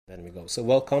Then we go. So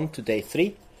welcome to day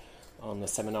 3 on the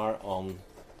seminar on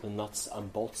the nuts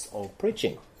and bolts of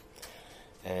preaching.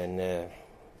 And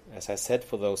as I said,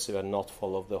 for those who have not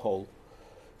followed the whole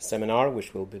seminar,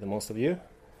 which will be the most of you,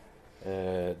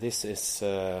 this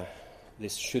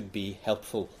should be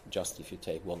helpful just if you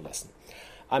take one lesson.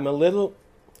 I'm a little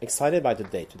excited by the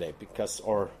day today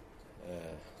or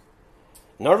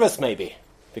nervous maybe,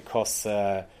 because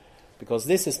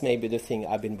this is maybe the thing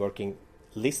I've been working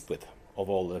least with of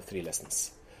all the 3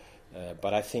 lessons.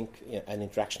 But I think an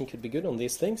interaction could be good on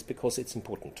these things because it's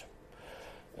important.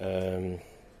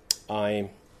 I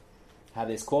have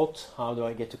this quote: "How do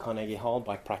I get to Carnegie Hall?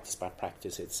 By practice, by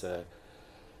practice."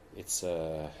 It's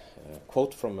a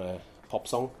quote from a pop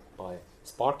song by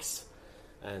Sparks,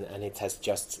 and it has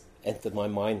just entered my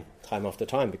mind time after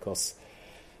time because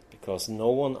no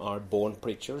one are born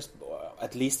preachers,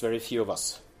 at least very few of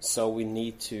us. So we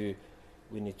need to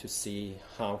see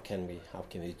how can we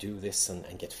do this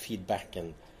and get feedback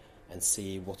and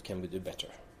see what can we do better.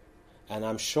 And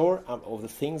I'm sure of the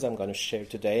things I'm going to share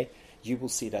today, you will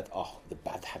see that the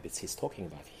bad habits he's talking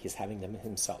about, he's having them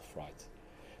himself, right?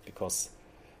 Because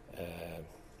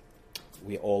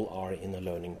we all are in a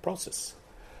learning process.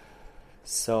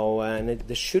 So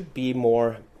there should be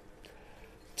more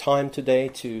time today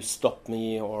to stop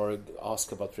me or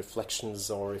ask about reflections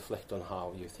or reflect on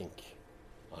how you think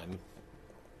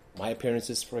my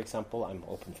appearances, for example. I'm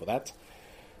open for that.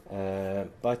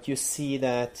 But you see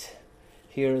that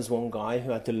here is one guy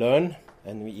who had to learn,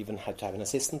 and we even had to have an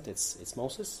assistant. It's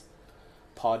Moses.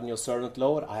 "Pardon your servant,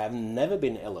 Lord. I have never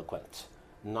been eloquent,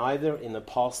 neither in the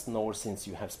past nor since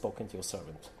you have spoken to your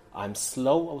servant. I am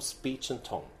slow of speech and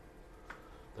tongue."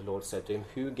 The Lord said to him,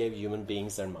 "Who gave human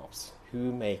beings their mouths?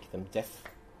 Who make them deaf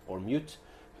or mute?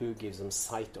 Who gives them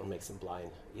sight or makes them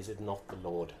blind? Is it not the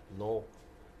Lord? No.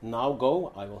 Now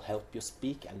go, I will help you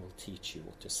speak and will teach you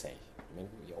what to say." I mean,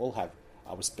 we all have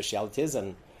our specialities,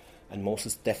 and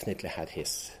Moses definitely had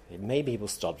his. Maybe he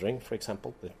was stuttering, for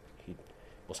example, but it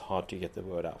was hard to get the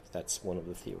word out. That's one of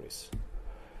the theories.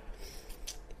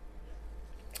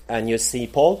 And you see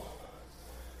Paul.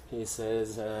 He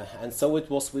says, "And so it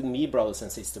was with me, brothers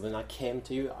and sisters. When I came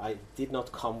to you, I did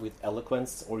not come with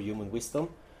eloquence or human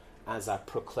wisdom, as I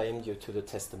proclaimed you to the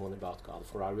testimony about God.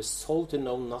 For I resolved to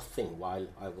know nothing while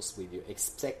I was with you,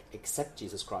 except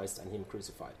Jesus Christ and Him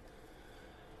crucified.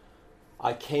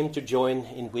 I came to join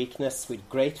in weakness with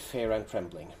great fear and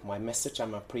trembling. My message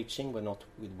and my preaching were not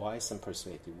with wise and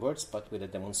persuasive words, but with a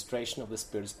demonstration of the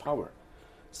Spirit's power,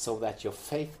 so that your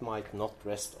faith might not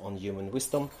rest on human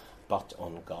wisdom, but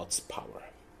on God's power."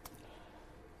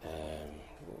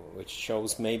 Which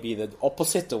shows maybe the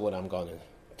opposite of what I'm going to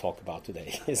talk about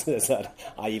today, is that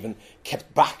I even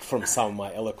kept back from some of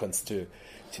my eloquence to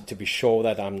be sure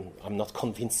that I'm not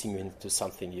convincing you into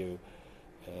something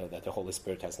that the Holy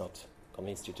Spirit has not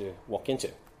convinced you to walk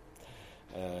into.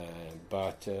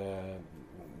 But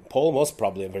Paul was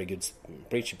probably a very good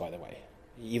preacher, by the way,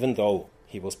 even though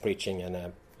he was preaching and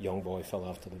a young boy fell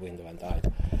out of the window and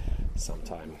died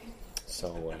sometime.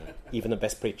 So even the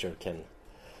best preacher can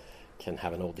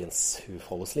have an audience who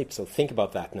fall asleep. So think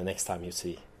about that the next time you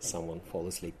see someone fall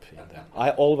asleep. I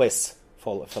always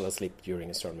fell asleep during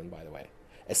a sermon, by the way,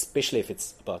 especially if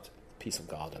it's about the peace of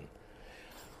God. And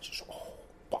just,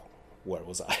 where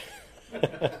was I?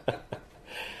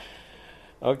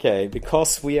 Okay,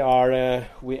 because we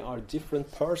are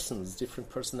different persons,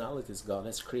 different personalities. God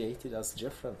has created us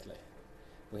differently.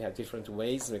 We have different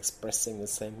ways of expressing the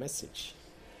same message.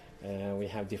 We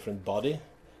have different body,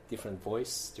 different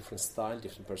voice, different style,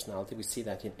 different personality. We see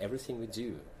that in everything we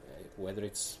do, whether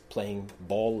it's playing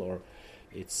ball or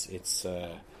it's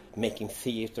making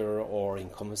theater or in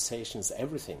conversations,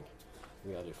 everything.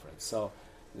 We are different. So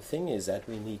the thing is that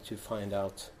we need to find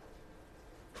out,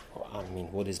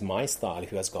 what is my style?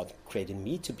 Who has God created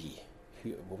me to be?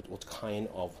 What kind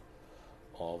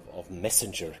of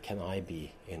messenger can I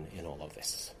be in all of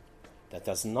this? That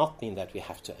does not mean that we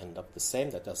have to end up the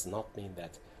same. That does not mean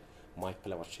that Mike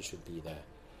Pelavachi should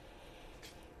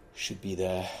be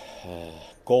the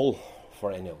goal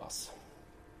for any of us.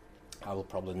 I will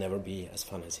probably never be as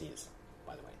fun as he is,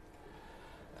 by the way.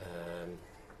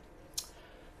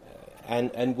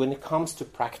 And when it comes to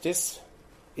practice,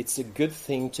 it's a good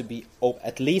thing to be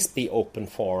at least be open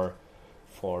for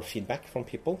feedback from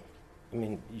people. I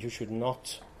mean, you should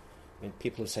not. I mean,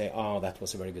 people say, "that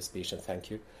was a very good speech and thank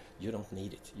you." You don't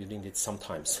need it. You need it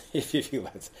sometimes if you feel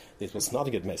that this was not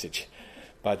a good message.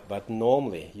 But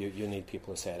normally you need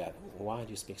people who say that, "Why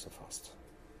do you speak so fast?"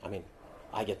 I mean,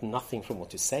 I get nothing from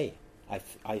what you say.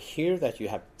 I hear that you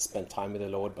have spent time with the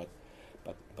Lord, but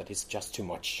it's just too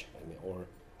much, or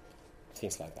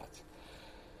things like that.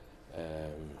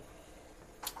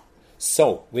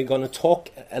 So we're going to talk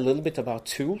a little bit about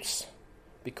tools,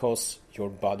 because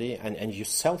your body and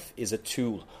yourself is a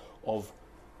tool of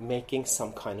making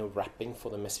some kind of wrapping for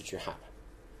the message you have.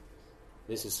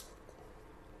 This is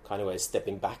kind of a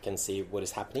stepping back and see what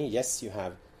is happening. Yes, you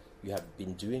have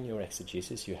been doing your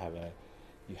exegesis. You have a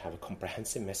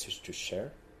comprehensive message to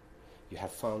share. You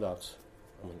have found out.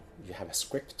 You have a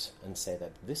script and say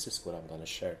that this is what I'm going to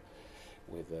share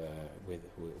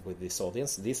with this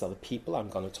audience. These are the people I'm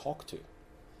going to talk to,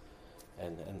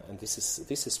 and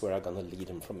this is where I'm going to lead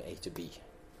them from A to B.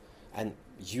 And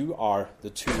you are the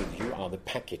tool. You are the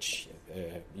package.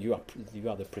 You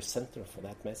are the presenter for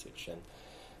that message.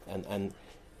 And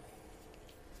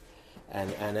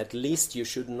at least you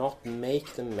should not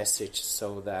make the message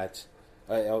so that,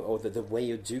 or the way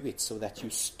you do it, so that you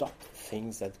stop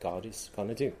things that God is going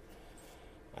to do.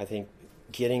 I think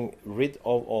getting rid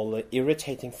of all the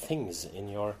irritating things in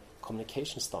your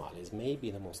communication style is maybe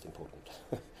the most important.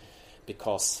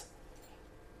 Because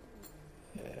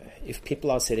if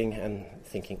people are sitting and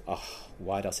thinking,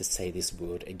 why does it say this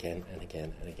word again and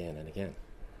again and again and again?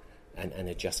 And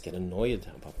they just get annoyed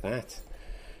about that.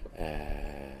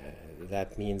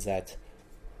 That means that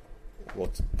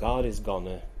what God is going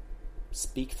to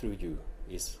speak through you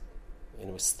is,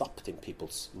 stopped in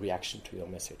people's reaction to your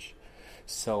message.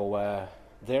 So,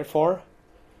 therefore,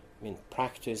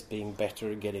 practice being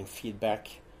better, getting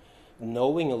feedback,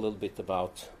 knowing a little bit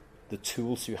about the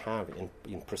tools you have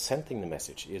in presenting the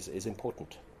message is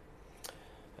important.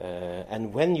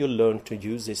 And when you learn to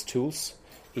use these tools,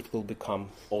 it will become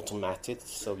automatic,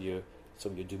 so you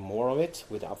do more of it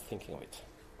without thinking of it.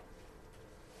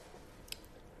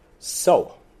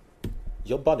 So,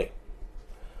 your body.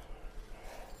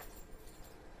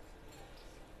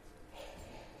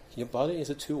 Your body is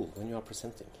a tool when you are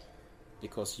presenting,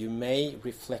 because you may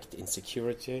reflect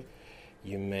insecurity,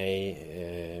 you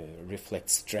may reflect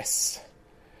stress,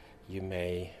 you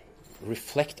may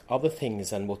reflect other things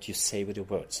than what you say with your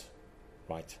words,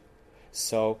 right?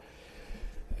 So,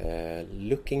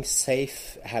 looking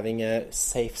safe, having a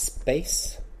safe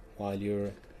space while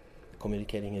you're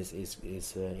communicating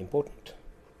is important.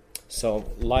 So,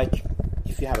 like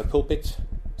if you have a pulpit,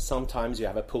 sometimes you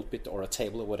have a pulpit or a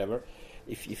table or whatever.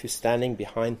 If you're standing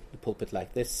behind the pulpit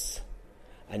like this,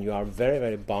 and you are very,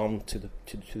 very bound to the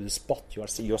spot,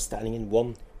 you're standing in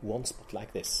one spot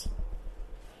like this.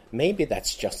 Maybe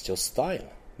that's just your style.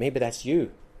 Maybe that's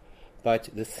you. But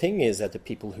the thing is that the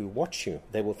people who watch you,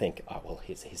 they will think,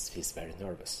 he's very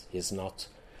nervous. He's not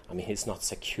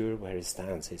secure where he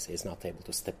stands. He's not able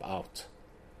to step out.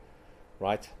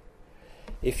 Right?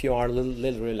 If you are a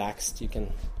little relaxed, you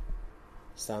can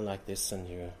stand like this, and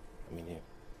you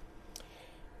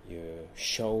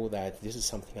show that this is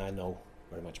something I know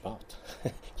very much about.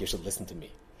 You should listen to me,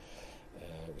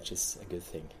 which is a good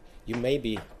thing. You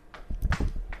maybe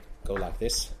go like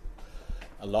this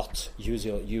a lot. Use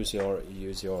your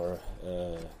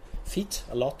feet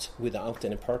a lot without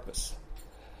any purpose,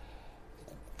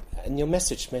 and your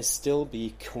message may still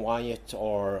be quiet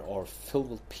or filled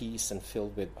with peace and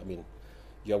filled with.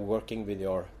 You're working with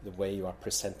the way you are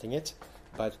presenting it.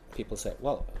 But people say,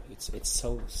 well, it's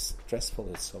so stressful.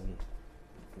 It's so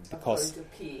because. I'm going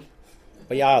to pee.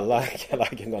 But yeah, like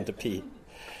I'm going to pee.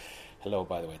 Hello,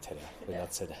 by the way, Teddy. We've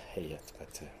not said hey yet,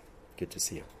 but good to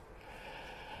see you.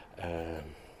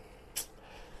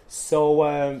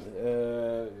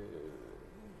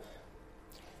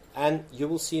 And you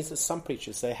will see that some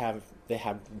preachers they have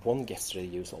one gesture they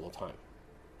use all the time.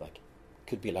 Like,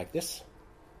 could be like this.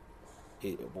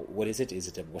 What is it? Is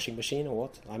it a washing machine or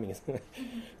what?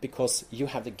 Because you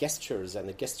have the gestures, and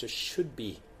the gestures should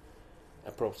be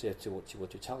appropriate to what you're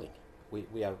telling. We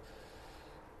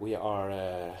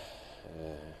are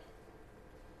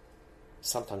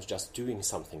sometimes just doing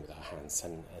something with our hands,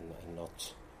 and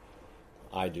not.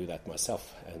 I do that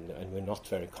myself, and we're not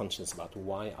very conscious about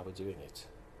why are we doing it.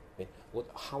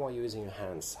 How are you using your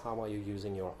hands? How are you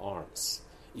using your arms?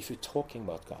 If you're talking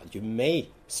about God, you may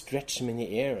stretch them in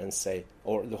the air and say,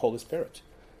 or the Holy Spirit.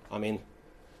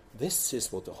 This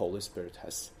is what the Holy Spirit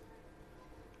has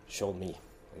shown me.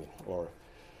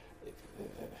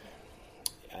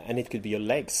 And it could be your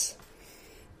legs.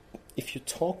 If you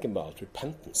talk about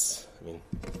repentance,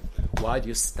 why do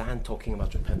you stand talking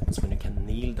about repentance when you can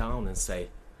kneel down and say,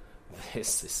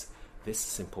 this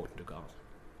is important to God?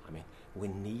 We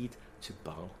need to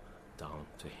bow down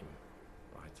to Him.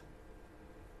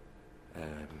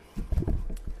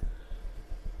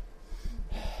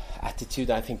 Attitude,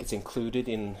 I think it's included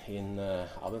in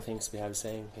other things we have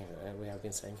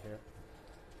been saying here.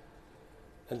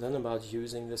 And then about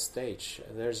using the stage,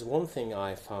 there's one thing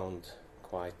I found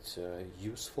quite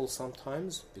useful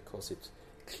sometimes because it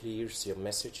clears your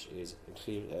message,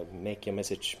 make your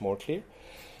message more clear,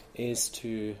 is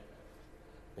to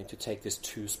take this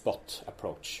two-spot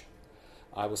approach.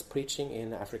 I was preaching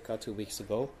in Africa 2 weeks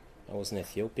ago. I was in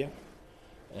Ethiopia,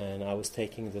 and I was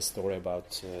taking the story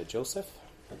about Joseph,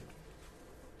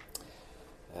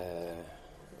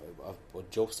 of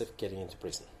Joseph getting into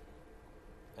prison.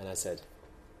 And I said,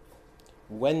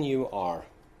 when you are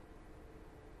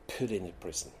put into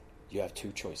prison, you have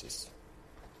two choices.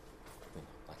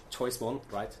 Like choice one,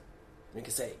 right? You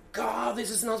can say, God, this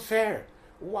is not fair.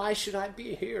 Why should I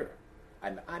be here?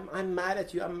 I'm mad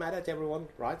at you. I'm mad at everyone,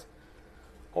 right?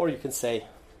 Or you can say,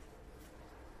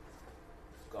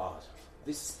 God,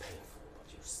 this is painful,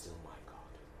 but you're still my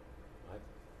God, right?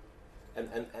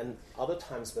 And other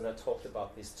times when I talked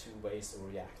about these two ways to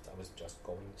react, I was just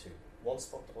going to one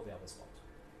spot or the other spot.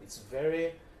 It's a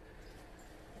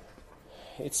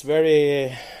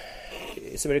very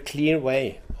clear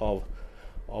way of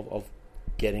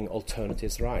getting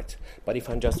alternatives right. But if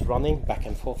I'm just running back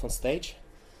and forth on stage,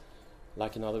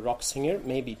 like another rock singer,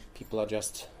 maybe people are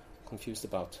just confused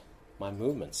about my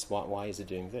movements. Why is he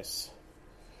doing this?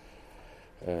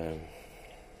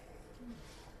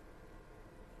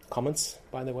 Comments,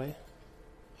 by the way?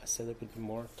 I said there would be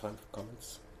more time for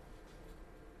comments.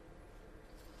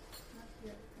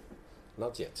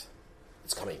 Not yet.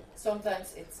 It's coming.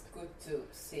 Sometimes it's good to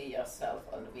see yourself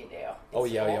on video.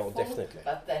 It's awful, definitely.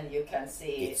 But then you can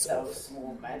see it's those awful.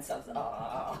 movements and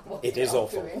it is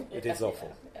awful. Doing. It is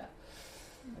awful. Yeah.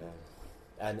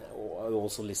 And I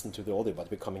also listen to the audio,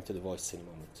 but we're coming to the voice in a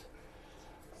moment.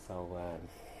 So,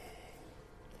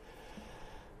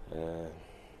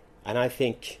 and I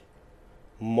think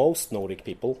most Nordic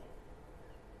people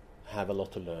have a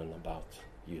lot to learn about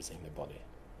using the body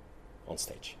on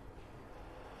stage.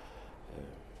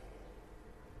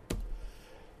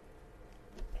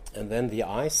 And then the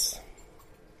eyes.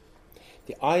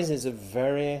 The eyes is a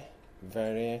very,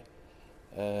 very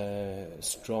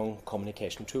strong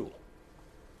communication tool,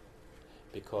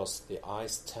 because the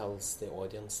eyes tells the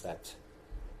audience that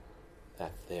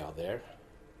they are there,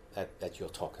 that you're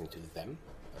talking to them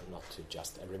and not to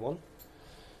just everyone.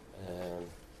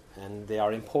 And they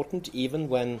are important even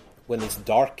when it's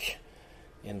dark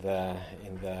in the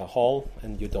hall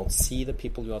and you don't see the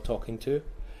people you are talking to,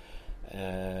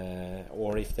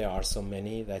 or if there are so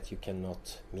many that you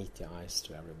cannot meet the eyes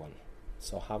to everyone.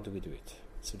 So how do we do it?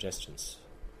 Suggestions?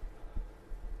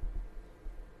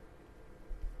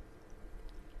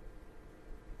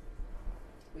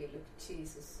 We look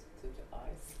Jesus to the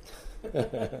eyes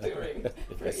during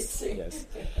preaching. Yes.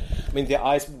 I mean, the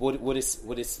eyes. What is?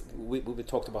 We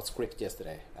talked about script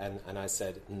yesterday, and I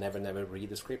said never read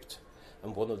the script.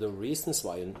 And one of the reasons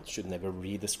why you should never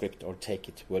read the script or take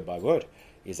it word by word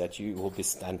is that you will be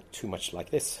stand too much like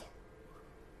this.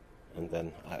 And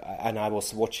then I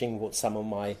was watching some of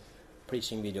my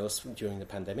preaching videos during the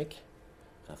pandemic.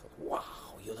 And I thought, wow,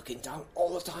 you're looking down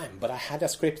all the time. But I had a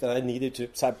script that I needed to,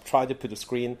 so I tried to put the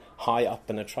screen high up,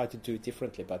 and I tried to do it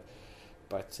differently. But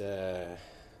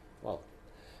well,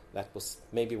 that was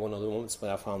maybe one of the moments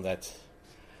when I found that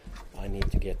I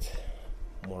need to get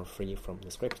more free from the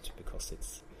script, because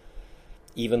it's,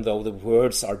 even though the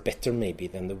words are better maybe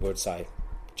than the words I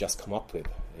just come up with,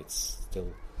 it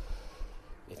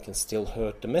can still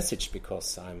hurt the message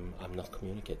because I'm not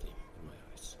communicating in my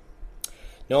eyes.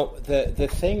 No, the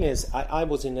thing is, I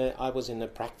was in a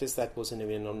practice that was in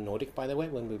a Nordic, by the way,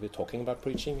 when we were talking about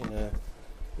preaching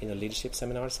in a leadership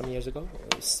seminar some years ago.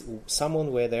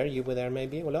 Someone were there. You were there,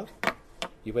 maybe, Ola?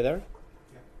 You were there?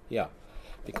 Yeah.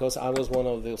 Because I was one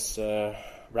of those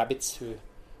rabbits who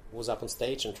was up on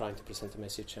stage and trying to present a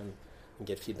message and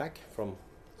get feedback from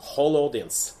the whole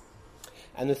audience.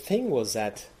 And the thing was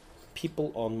that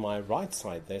people on my right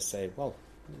side, they say, well,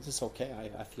 this is okay,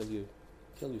 I feel you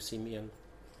see me and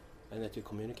that you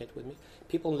communicate with me.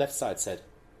 People on the left side said,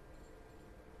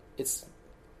 it's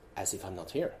as if I'm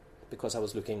not here, because I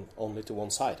was looking only to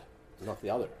one side, not the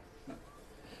other.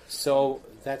 So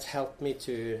that helped me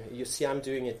to, you see, I'm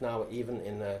doing it now even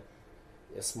in a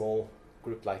small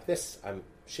group like this. I'm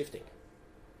shifting.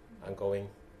 I'm going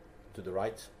to the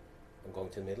right, I'm going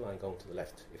to the middle, I'm going to the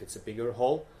left. If it's a bigger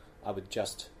hall, I would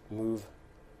just move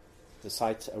the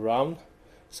site around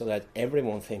so that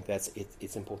everyone thinks that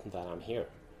it's important that I'm here.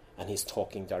 And he's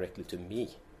talking directly to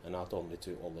me and not only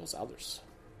to all those others.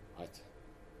 Right?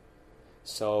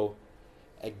 So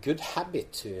a good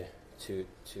habit to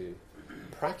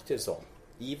practice on,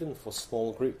 even for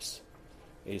small groups,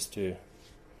 is to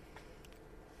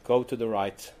go to the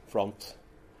right front,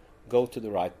 go to the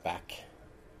right back,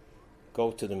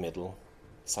 go to the middle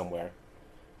somewhere,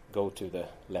 go to the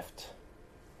left.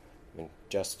 I mean,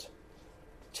 just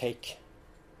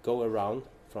go around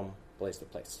from place to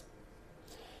place.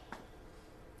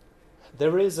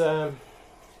 There is a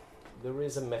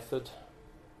method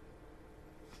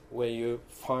where you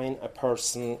find a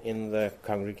person in the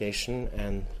congregation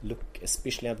and look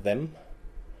especially at them,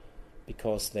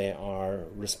 because they are a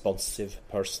responsive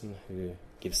person who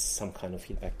gives some kind of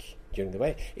feedback during the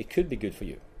way. It could be good for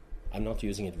you. I'm not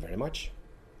using it very much.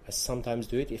 I sometimes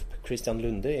do it. If Christian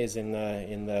Lunde is in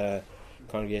the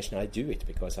congregation, I do it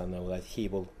because I know that he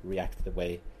will react the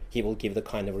way, he will give the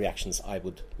kind of reactions I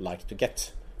would like to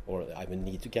get, or I would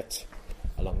need to get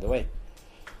along the way.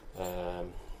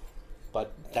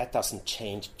 But that doesn't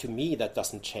change. To me, that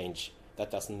doesn't change.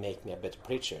 That doesn't make me a better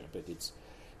preacher, but it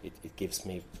gives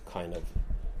me kind of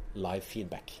live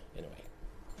feedback in a way.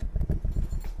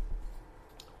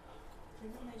 Can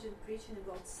you imagine preaching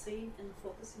about sin and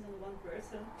focusing on one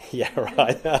person? Yeah,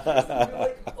 right. You're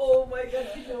like, oh my God,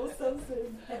 he knows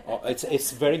something.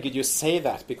 It's very good you say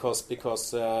that, because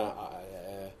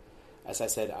as I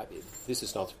said, this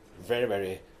is not very,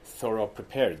 very thorough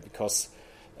prepared, because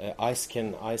eyes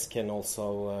can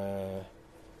also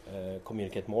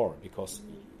communicate more, because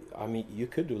I mean, you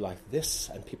could do like this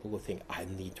and people will think, I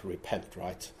need to repent,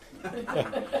 right?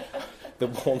 The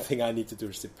one thing I need to do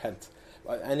is repent.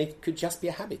 And it could just be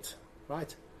a habit,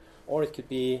 right? Or it could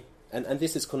be, and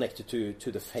this is connected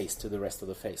to the face, to the rest of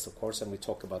the face, of course, and we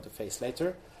talk about the face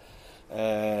later.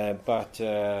 But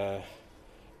the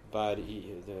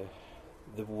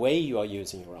way you are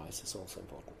using your eyes is also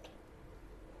important.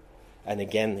 And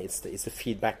again, it's the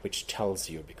feedback which tells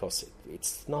you, because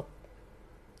it's not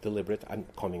deliberate. I'm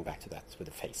coming back to that with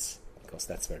the face, because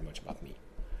that's very much about me.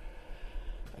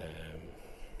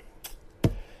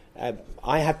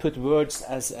 I have put words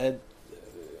as an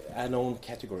own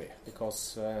category,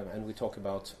 because, and we talk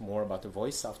more about the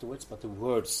voice afterwards, but the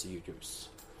words you use.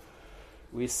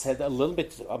 We said a little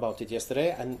bit about it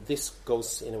yesterday, and this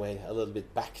goes in a way a little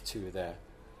bit back to the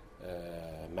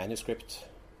manuscript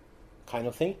kind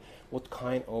of thing. What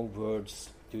kind of words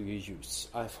do you use?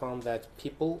 I found that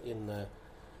people in the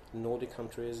Nordic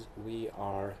countries, we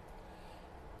are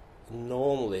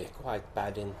normally quite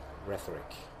bad in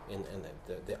rhetoric, in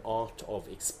the art of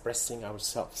expressing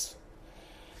ourselves,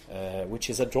 which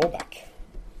is a drawback.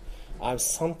 I've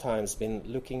sometimes been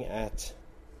looking at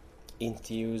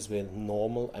interviews with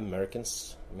normal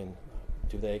Americans. I mean,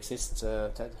 do they exist,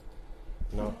 Ted?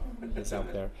 No, he's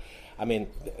out there. I mean,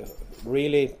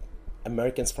 really,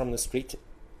 Americans from the street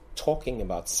talking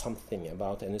about something,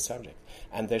 about any subject,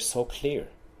 and they're so clear.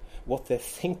 What they're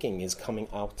thinking is coming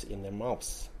out in their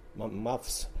mouths,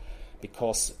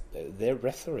 because their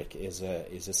rhetoric is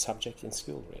a subject in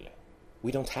school, really.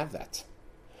 We don't have that.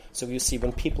 So you see,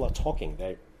 when people are talking,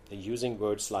 they're using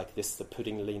words like this, they're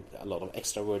putting a lot of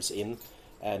extra words in,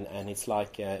 and it's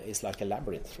like a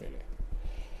labyrinth, really.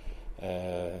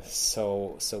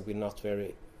 So we're not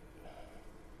very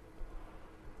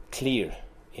clear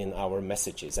in our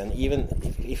messages. And even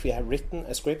if we have written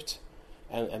a script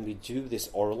and we do this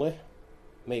orally,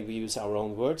 maybe we use our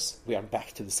own words, we are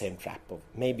back to the same trap of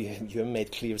maybe you have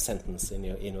made clear sentence in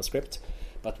your script,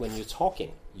 but when you're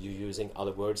talking, you're using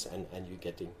other words and you're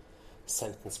getting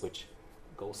sentence which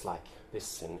goes like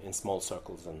this in small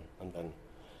circles and then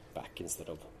back instead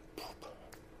of poop.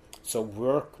 So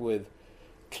work with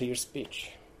clear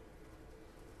speech.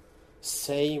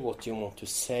 Say what you want to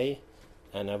say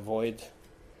and avoid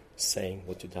saying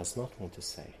what you does not want to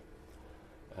say.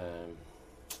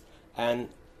 And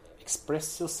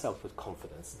express yourself with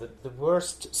confidence. The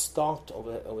worst start of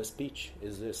a speech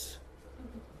is this.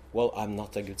 Well, I'm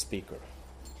not a good speaker.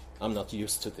 I'm not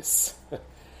used to this.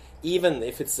 Even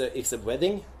if it's a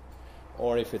wedding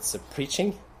or if it's a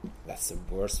preaching, that's the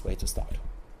worst way to start.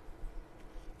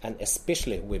 And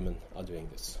especially women are doing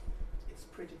this. It's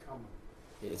pretty common.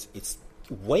 It's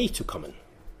way too common.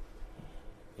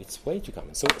 It's way too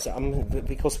common. So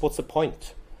because what's the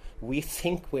point? We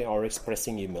think we are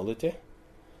expressing humility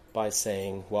by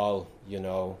saying, well,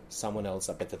 someone else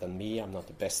are better than me, I'm not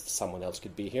the best, someone else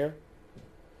could be here.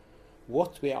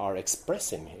 What we are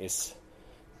expressing is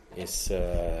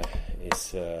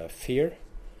fear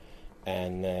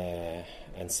and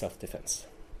self-defense,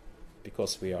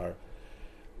 because we are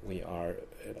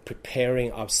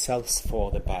preparing ourselves for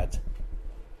the bad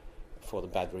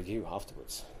review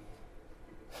afterwards.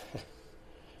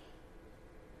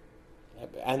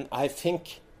 And I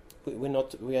think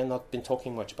we have not been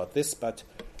talking much about this, but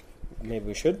maybe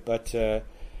we should. But the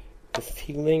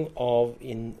feeling of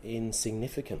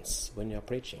insignificance when you're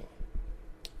preaching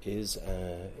is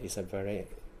a very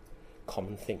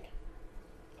common thing.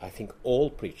 I think all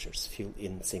preachers feel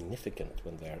insignificant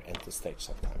when they are enter stage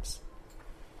sometimes.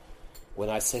 When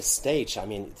I say stage, I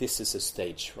mean this is a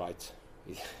stage, right?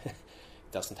 It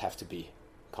doesn't have to be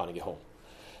Carnegie Hall.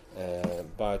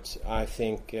 But I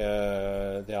think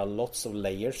there are lots of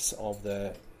layers of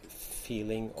the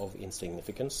feeling of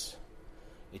insignificance.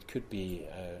 It could be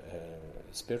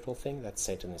a spiritual thing that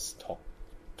Satan is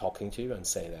talking to you and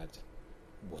say that,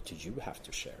 what do you have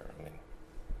to share? I mean,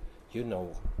 you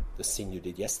know the sin you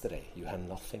did yesterday. You have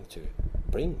nothing to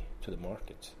bring to the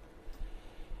market.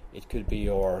 It could be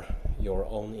your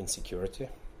own insecurity.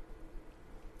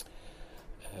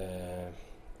 And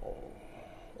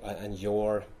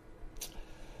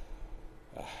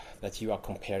that you are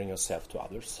comparing yourself to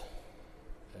others.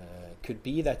 Could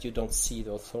be that you don't see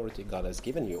the authority God has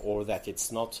given you, or that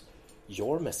it's not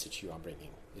your message you are bringing.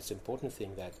 It's an important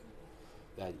thing that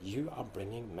you are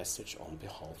bringing message on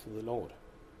behalf of the Lord.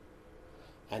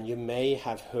 And you may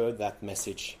have heard that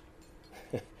message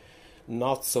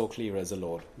not so clear as the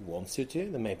Lord wants you to.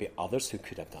 There may be others who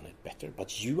could have done it better,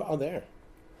 but you are there,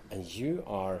 and you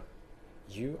are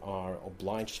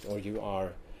obliged, or you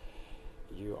are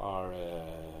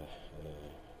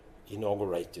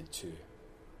inaugurated to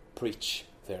preach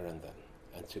there and then,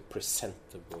 and to present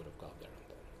the word of God there and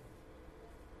then.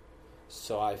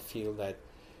 So I feel that,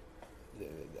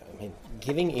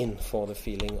 giving in for the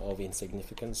feeling of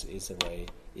insignificance is in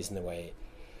a way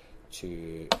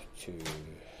to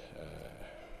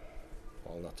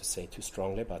not to say too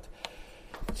strongly, but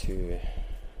to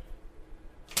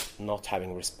not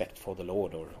having respect for the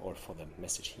Lord or for the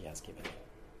message He has given you.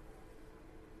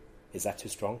 Is that too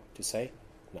strong to say?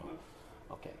 No.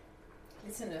 Okay.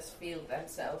 Listeners feel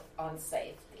themselves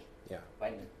unsafety. Yeah.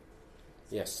 When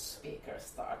yes. speaker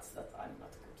starts that I'm not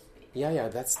a good speaker. Yeah.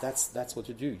 That's what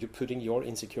you do. You're putting your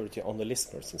insecurity on the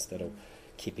listeners instead of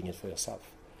keeping it for yourself.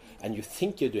 And you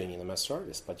think you're doing it in a mass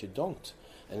service, but you don't.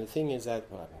 And the thing is that,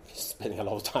 well, I'm spending a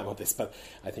lot of time on this, but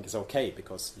I think it's okay,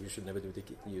 because you should never do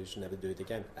it. You should never do it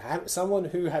again. Someone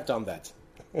who have done that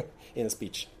in a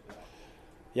speech.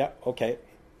 Yeah. Okay.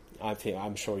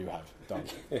 I'm sure you have done.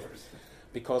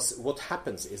 Because what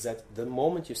happens is that the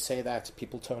moment you say that,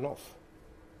 people turn off.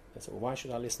 They say, well, why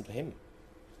should I listen to him?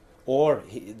 Or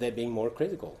they're being more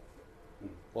critical.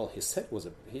 Well, he said it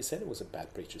was a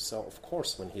bad preacher. So of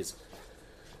course, when he's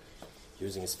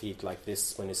using his feet like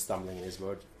this, when he's stumbling in his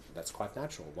word, that's quite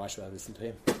natural. Why should I listen to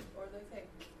him? Or they think,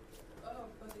 oh,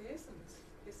 but he isn't.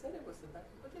 He said it was a bad,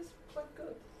 but it's quite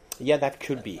good. Yeah, that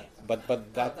could be. But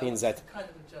that means that. Kind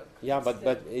of a joke. Yeah, but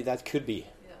that could be.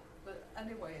 Yeah, but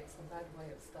anyway, it's a bad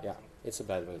way of starting. Yeah, it's a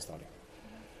bad way of starting.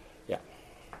 Yeah.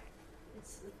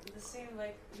 It's the same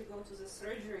like you go to the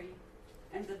surgery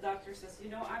and the doctor says,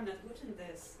 I'm not good in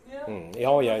this. Yeah.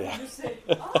 Oh, yeah. You say,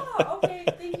 okay,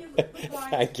 thank you, goodbye.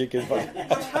 Thank you, goodbye.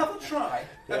 But have a try.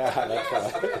 Yeah, that's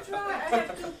Yes, right. I'm gonna try.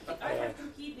 I have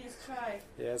two kidneys. Try.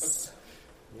 Yes.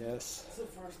 It's the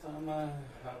first time I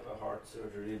have a heart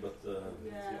surgery, but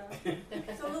Yeah.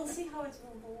 So we'll see how it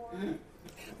will go on.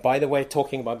 By the way,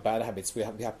 talking about bad habits, we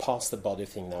have passed the body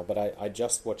thing now, but I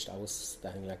just watched, I was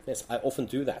standing like this. I often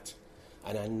do that,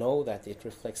 and I know that it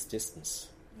reflects distance,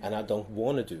 and I don't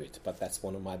want to do it, but that's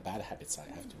one of my bad habits I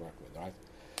have to work with, right?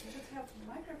 You should have a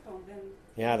microphone then.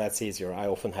 Yeah, that's easier. I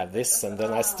often have this, and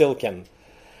then I still can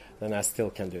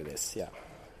do this, yeah.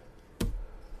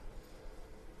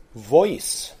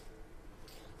 Voice.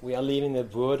 We are leaving the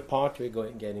word part, we're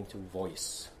getting to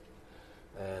voice.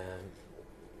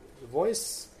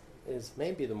 Voice is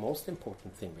maybe the most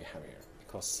important thing we have here,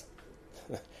 because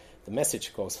the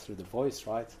message goes through the voice,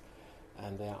 right?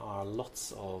 And there are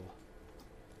lots of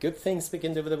good things we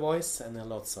can do with the voice, and there are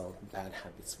lots of bad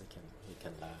habits we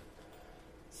can learn.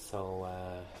 So,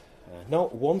 no,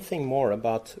 one thing more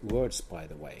about words, by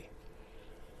the way,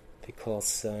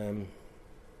 because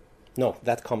no,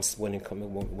 that comes when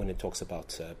it talks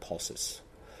about pauses.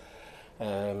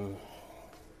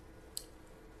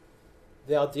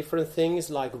 There are different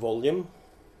things like volume.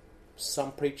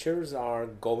 Some preachers are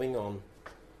going on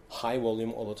high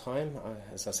volume all the time.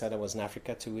 As I said, I was in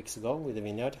Africa 2 weeks ago with the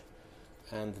vineyard,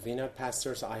 and the vineyard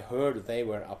pastors, I heard they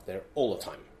were up there all the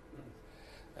time,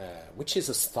 which is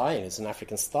a style. It's an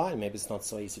African style. Maybe it's not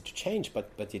so easy to change, but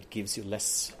it gives you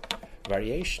less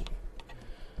variation.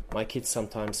 My kids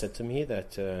sometimes said to me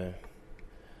that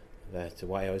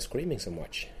why I was screaming so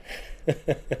much.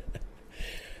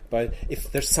 But if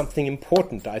there's something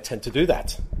important, I tend to do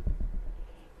that.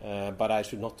 But I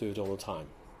should not do it all the time.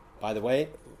 By the way,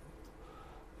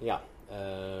 yeah.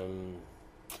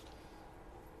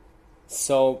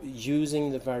 So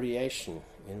using the variation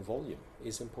in volume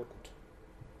is important.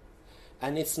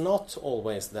 And it's not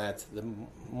always that the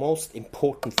most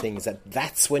important thing is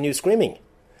that's when you're screaming.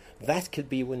 That could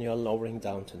be when you're lowering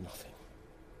down to nothing.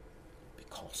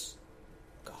 Because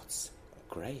God's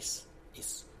grace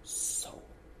is so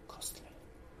costly.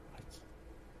 Right?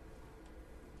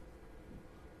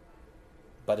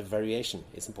 But a variation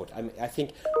is important. I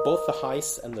think both the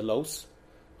highs and the lows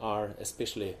are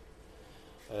especially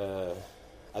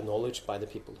acknowledged by the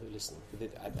people who listen.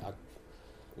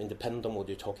 Dependent on what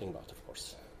you're talking about, of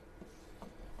course.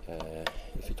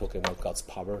 If you're talking about God's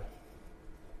power,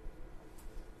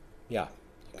 yeah,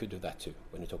 you could do that too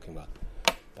when you're talking about.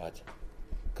 But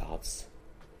God's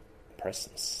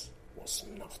presence was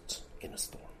not in a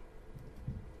storm.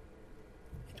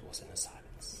 It was in a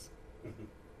silence.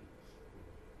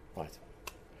 Right.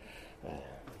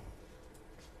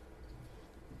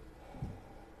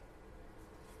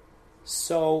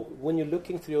 So when you're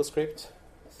looking through your script,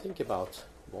 think about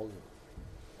volume,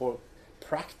 or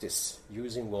practice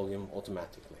using volume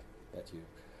automatically, that you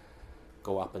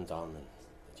go up and down, and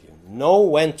that you know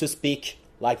when to speak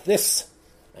like this,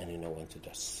 and you know when to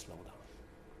just slow down,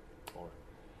 or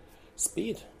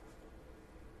speed.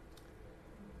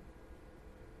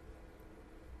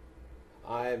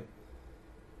 I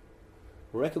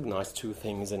recognize two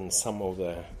things in some of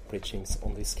the preachings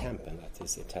on this camp, and that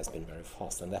is, it has been very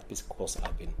fast, and that is because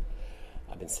I've been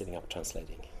sitting up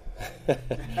translating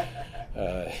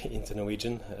into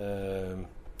Norwegian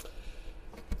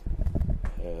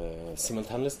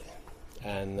simultaneously,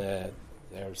 and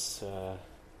there's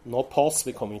no pause.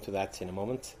 We're coming to that in a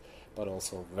moment, but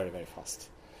also very, very fast.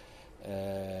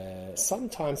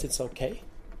 Sometimes it's okay,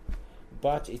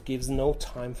 but it gives no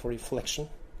time for reflection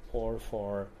or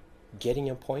for getting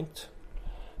a point,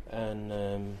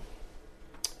 and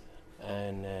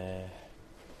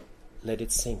let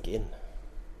it sink in.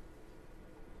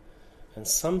 And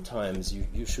sometimes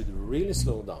you should really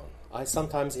slow down. I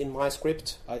sometimes in my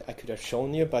script I could have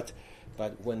shown you, but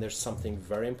when there's something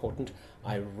very important,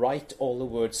 I write all the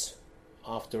words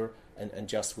after and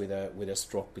just with a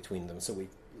stroke between them, so it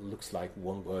looks like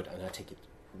one word, and I take it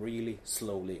really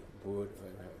slowly, word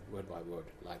by word,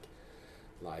 like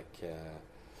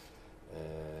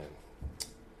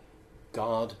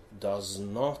God does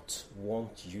not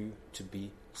want you to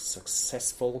be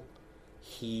successful.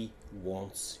 He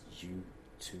wants you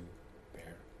to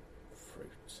bear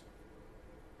fruit.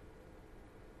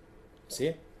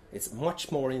 See? It's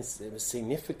much more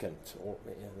significant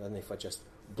than if I just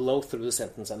blow through the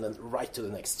sentence and then right to the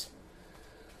next.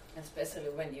 Especially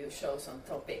when you show some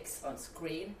topics on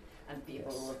screen and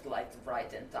people would like to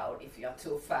write them down. If you are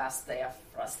too fast, they are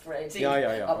frustrating.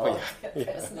 Yeah. Oh, yeah.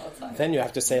 There's no time. Then you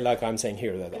have to say, like I'm saying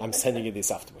here, that I'm sending you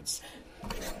this afterwards.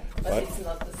 But it's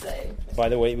not the same. By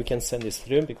the way, we can send this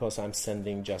through because I'm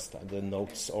sending just the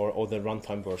notes or the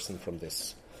runtime version from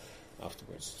this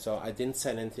afterwards. So I didn't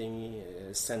send anything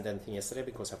yesterday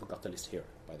because I forgot the list here,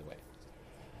 by the way.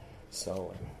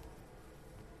 So,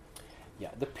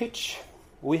 the pitch.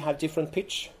 We have different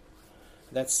pitch.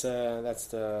 That's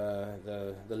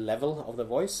the level of the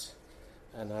voice,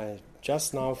 and I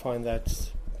just now find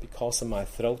that because of my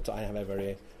throat, I have a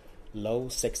very low,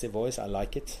 sexy voice. I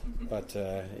like it, but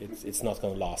it's not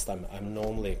going to last. I'm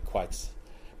normally quite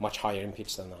much higher in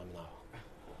pitch than I'm now.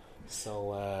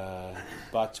 So,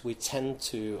 but we tend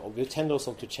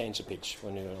also to change the pitch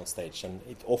when you're on stage, and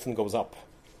it often goes up.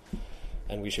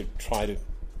 And we should try to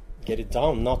get it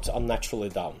down, not unnaturally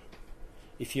down.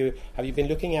 Have you been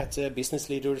looking at business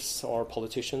leaders or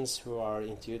politicians who are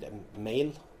interviewed,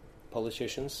 male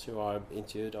politicians who are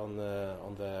interviewed on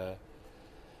the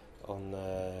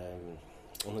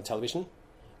television?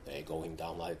 They're going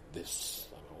down like this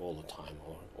all the time,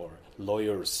 or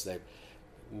lawyers.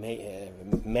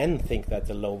 Men think that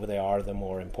the lower they are, the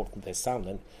more important they sound,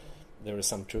 and there is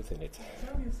some truth in it.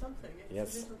 I'll tell you something. It's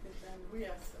Yes. a little bit, and we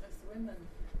as women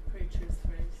preachers,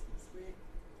 for instance,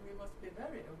 we must be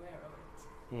very aware of it.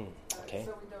 Okay.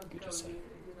 So we don't Good go, to say.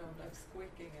 like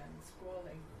squeaking and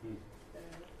squalling.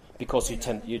 Because you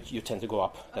tend to go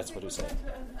up. That's what you say.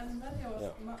 And many of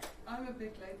us, I'm a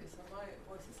big lady, so my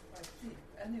voice is quite deep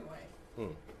anyway.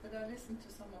 But I listen to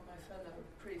some of my fellow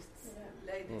priests,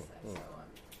 ladies, and so on.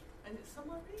 And some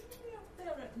are really up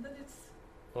there, and then they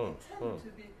tend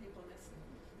to be people listening.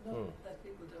 Not that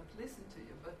people don't listen to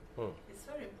you, but it's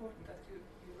very important that you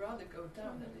rather go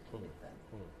down a little bit than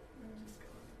just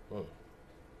go on.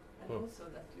 And also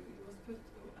that you must put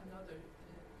another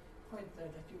point there,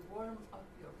 that you warm up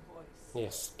your voice.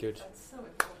 Yes, good. That's so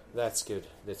important. That's good.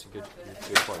 That's a good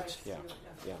point. Yeah.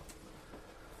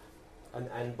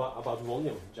 And about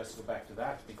volume, just to go back to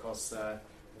that, because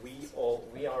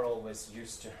we are always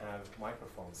used to have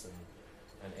microphones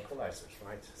and equalizers,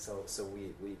 right? So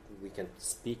we can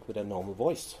speak with a normal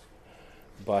voice.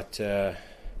 But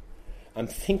I'm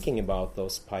thinking about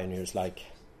those pioneers like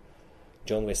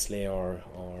John Wesley or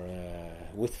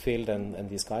Whitfield and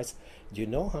these guys. Do you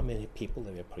know how many people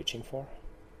they were preaching for?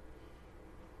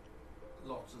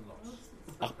 Lots and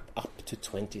lots. Up to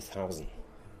 20,000.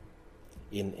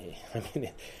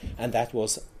 And that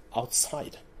was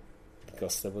outside,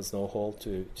 because there was no hall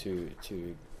to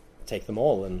take them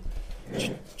all, and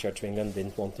Church of England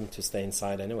didn't want them to stay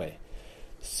inside anyway.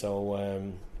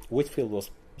 So Whitfield was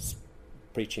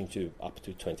preaching to up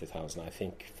to 20,000. I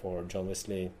think for John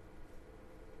Wesley,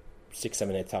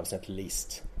 6,000, 7,000, 8,000 at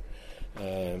least.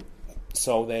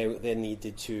 So they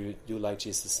needed to do like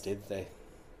Jesus did. They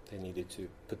needed to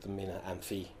put them in an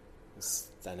amphi,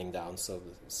 standing down,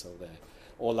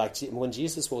 or like when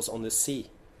Jesus was on the sea,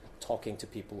 talking to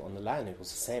people on the land, it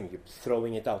was the same. You're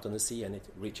throwing it out on the sea, and it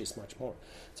reaches much more.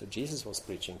 So Jesus was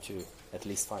preaching to at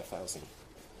least 5,000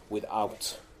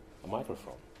 without a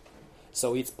microphone.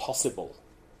 So it's possible.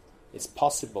 It's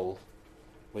possible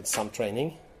with some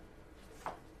training,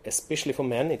 especially for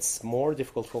men. It's more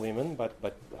difficult for women, but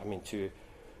I mean to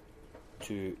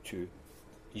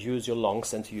use your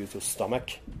lungs and to use your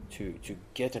stomach to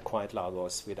get a quiet, loud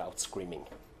voice without screaming.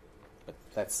 But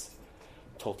that's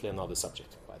totally another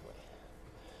subject, by the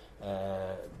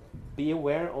way. Be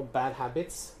aware of bad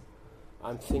habits.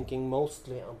 I'm thinking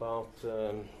mostly about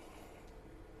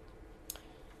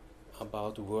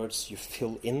words you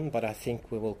fill in, but I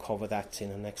think we will cover that in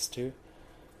the next two.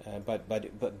 But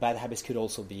bad habits could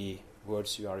also be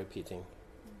words you are repeating,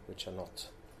 which are not.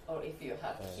 Or if you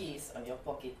have keys on your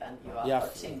pocket and you are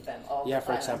touching them all the for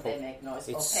time, example, and they make noise.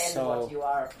 it's Or pen, so, what you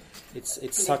are it's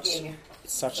clicking,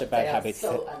 such a bad habit.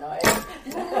 So annoying.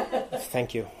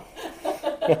 Thank you.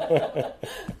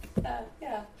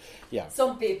 Yeah.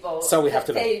 Some people, so we have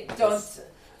to they don't,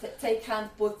 they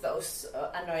can't put those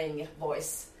annoying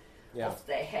voice off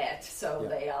their head, so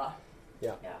they are.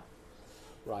 Yeah.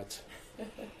 Right.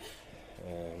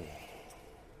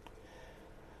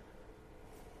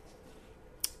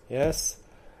 Yes.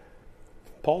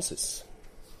 Pauses.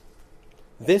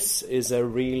 This is a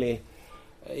really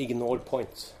ignored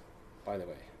point, by the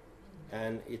way.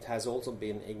 And it has also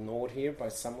been ignored here by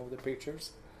some of the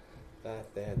preachers,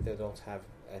 that they don't have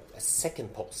a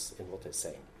second pause in what they're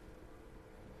saying.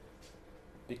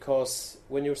 Because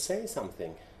when you're saying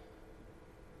something,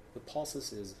 the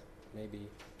pauses is maybe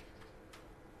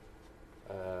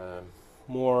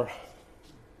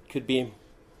could be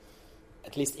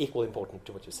at least equally important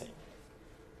to what you're saying.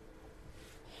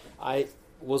 I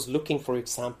was looking for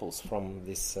examples from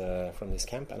this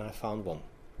camp, and I found one,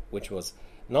 which was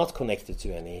not connected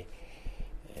to any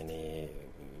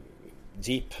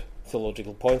deep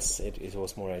theological points. It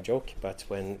was more a joke. But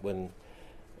when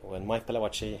Mike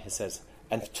Pelavachi, he says,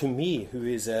 and to me, who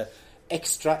is a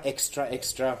extra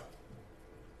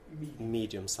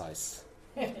medium size.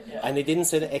 And he didn't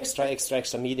say the extra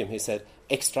medium. He said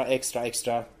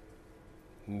extra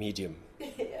medium.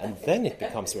 And then it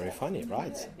becomes very funny,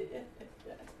 right?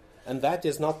 And that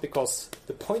is not because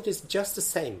the point is just the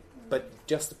same, but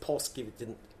just the pause gives it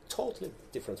a totally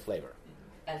different flavor.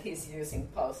 And he's using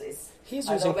pauses. He's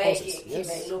using pauses. He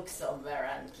may look somewhere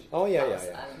and keep Oh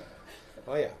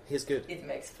yeah, he's good. It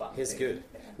makes fun. He's good.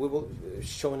 Yeah. We will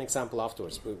show an example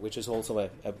afterwards, which is also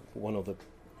one of the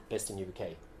best in the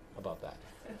UK about that.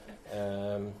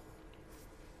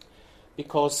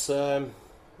 Because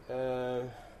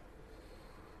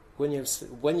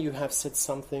when you have said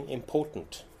something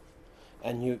important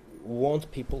and you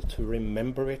want people to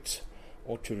remember it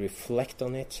or to reflect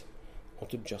on it or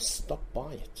to just stop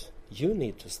by it, you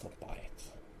need to stop by it,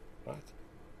 right?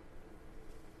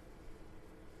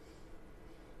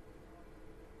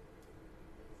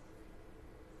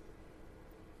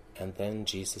 And then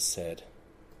Jesus said,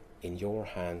 "In your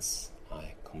hands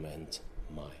I commend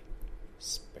my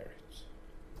spirit."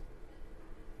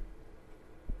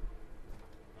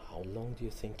 How long do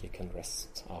you think you can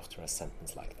rest after a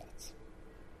sentence like that?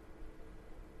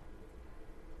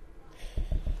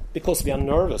 Because we are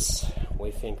nervous,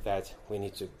 we think that we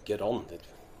need to get on, that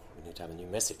we need to have a new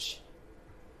message.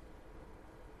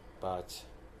 But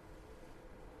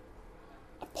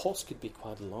a pause could be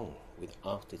quite long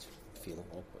without it feeling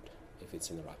awkward, if it's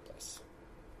in the right place.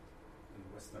 In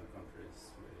Western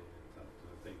countries, we tend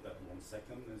to think that 1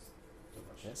 second is too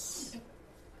much. Yes.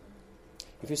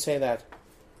 If you say that,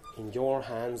 "In your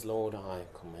hands, Lord, I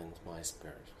commend my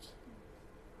spirit."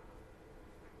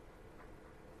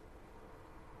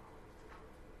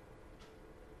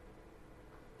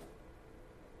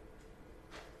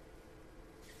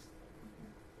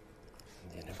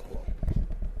 And then you go on.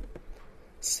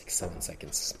 7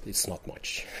 seconds. It's not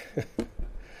much.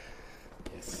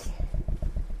 Yes.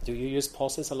 Do you use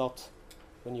pauses a lot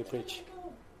when you preach?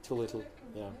 Too little.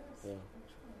 Yeah.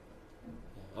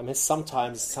 I mean,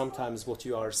 sometimes what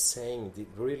you are saying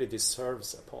really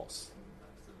deserves a pause.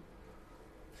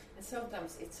 And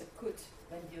sometimes it's a good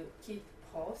when you keep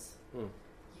pause.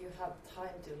 You have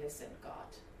time to listen, God.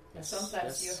 And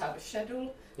sometimes you have a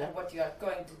schedule and what you are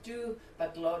going to do,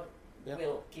 but Lord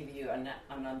will give you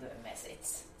another message.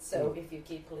 So if you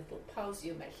keep a little pause,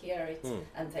 you may hear it,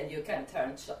 and then you can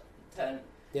turn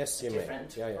yes, a you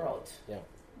different may. road.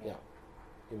 Yeah,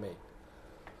 you may.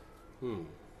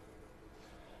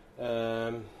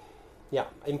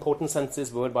 Important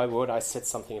sentences, word by word. I said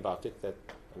something about it that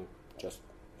I'm just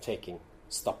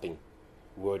stopping,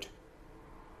 word.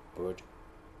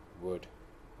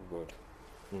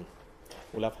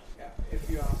 Olav? Yeah, if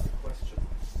you ask a question,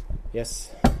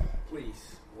 yes,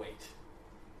 please wait.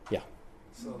 Yeah.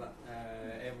 So that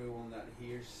everyone that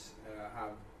hears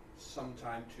have some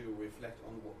time to reflect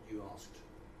on what you asked.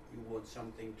 You want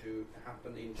something to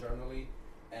happen internally,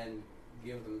 and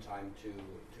give them time to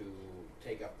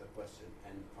take up the question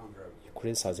and ponder. You're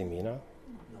criticizing me now?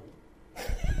 No,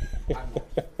 I'm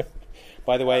not.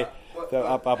 By the way,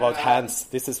 about hands,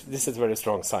 this is a very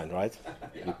strong sign, right?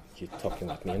 Yeah. You're talking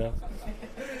about me now.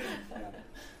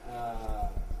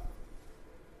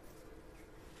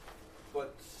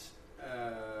 But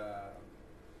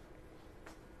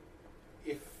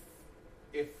if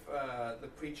the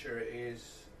preacher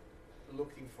is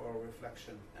looking for a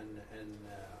reflection and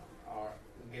are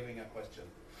giving a question,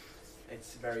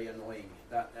 it's very annoying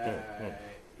that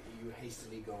you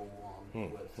hastily go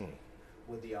on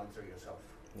with the answer yourself.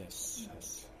 Yes.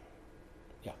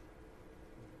 Yeah.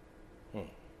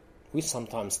 We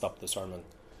sometimes stop the sermon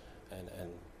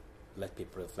and let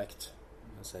people reflect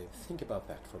and say, think about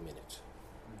that for a minute.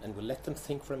 And we let them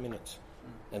think for a minute,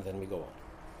 and then we go on.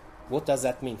 What does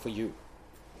that mean for you?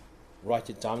 Write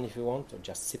it down if you want, or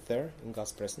just sit there in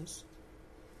God's presence.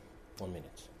 1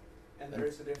 minute. And there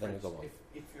is a difference. Then we go on.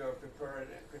 If you are prepared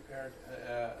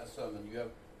a sermon, you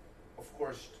have, of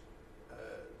course,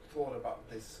 thought about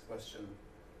this question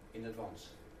in advance.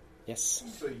 Yes.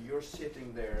 So you're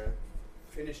sitting there,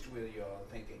 finished with your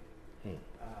thinking,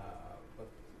 but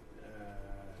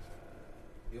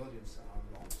the audience are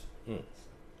not.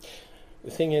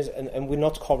 The thing is, and we're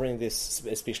not covering this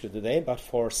especially today, but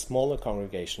for smaller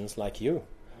congregations like you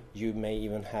may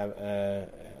even have a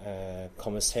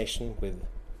conversation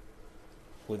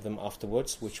with them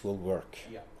afterwards, which will work.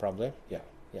 Yeah. Probably. Yeah.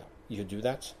 You do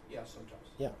that? Yeah, sometimes.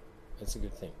 Yeah, it's a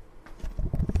good thing.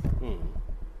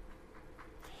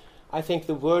 I think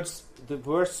the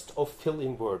worst of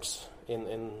fill-in words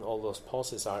in all those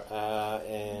pauses are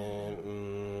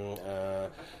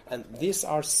and these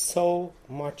are so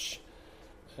much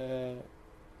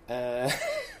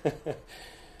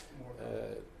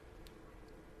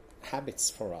habits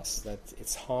for us that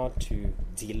it's hard to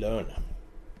de-learn.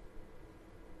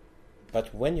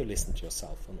 But when you listen to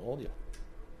yourself on audio,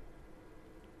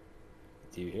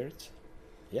 do you hear it?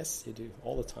 Yes, you do,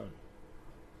 all the time.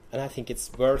 And I think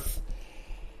it's worth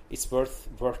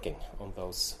working on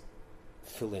those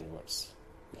fill-in words,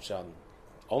 which are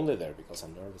only there because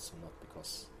I'm nervous and not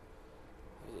because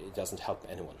it doesn't help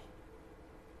anyone.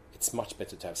 It's much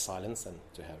better to have silence than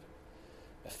to have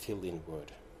a fill-in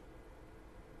word.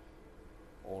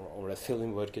 Or a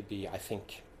fill-in word could be, I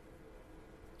think,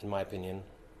 in my opinion,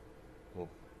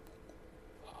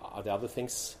 are there other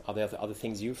things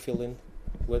you fill in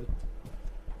with?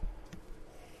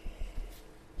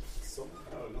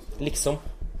 Liksom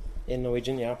in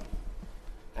Norwegian, yeah.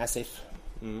 As if.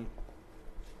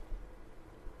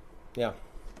 Yeah.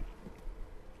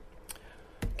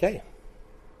 Okay.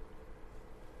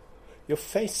 Your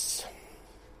face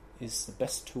is the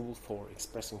best tool for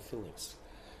expressing feelings.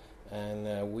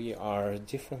 And we are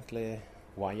differently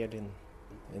wired in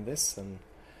this, and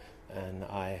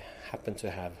I happen to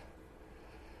have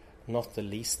not the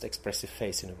least expressive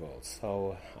face in the world.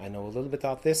 So I know a little bit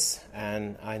about this,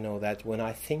 and I know that when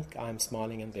I think I'm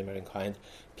smiling and being very kind,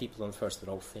 people on first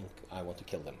row think I want to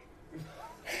kill them.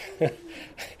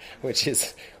 which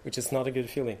is not a good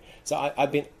feeling. So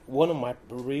I've been, one of my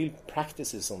real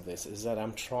practices on this is that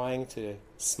I'm trying to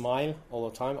smile all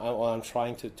the time, or I'm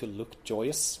trying to look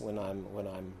joyous when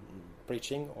I'm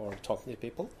preaching or talking to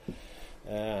people.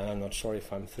 I'm not sure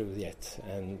if I'm through yet.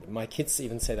 And my kids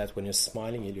even say that when you're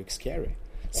smiling, you look scary.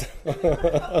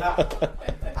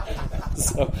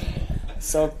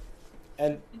 So,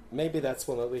 and maybe that's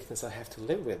one of the weaknesses I have to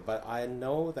live with. But I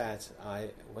know that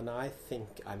when I think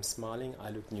I'm smiling, I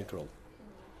look neutral.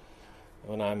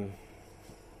 When I'm,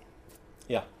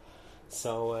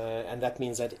 So, and that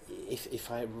means that if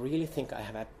I really think I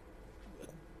have a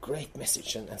great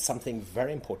message and something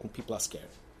very important, people are scared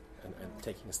and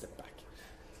taking a step back.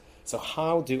 So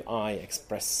how do I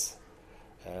express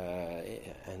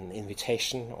an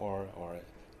invitation or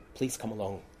please come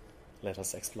along, let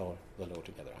us explore the Lord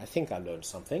together? I think I learned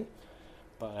something,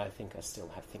 but I think I still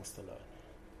have things to learn.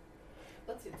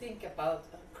 What do you think about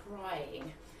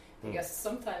crying? Because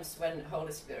sometimes when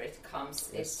Holy Spirit comes,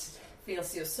 it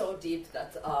feels you so deep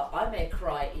that I may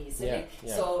cry easily.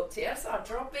 Yeah. So tears are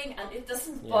dropping and it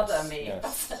doesn't bother me.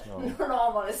 Yes, But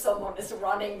normally someone is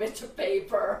running with the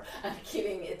paper and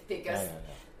giving it because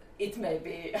it may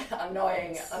be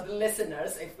annoying the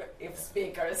listeners if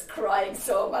speaker is crying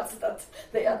so much that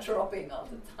they are dropping all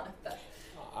the time.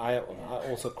 I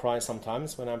also cry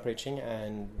sometimes when I'm preaching,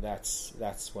 and that's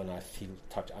when I feel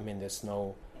touched. I mean, there's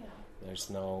no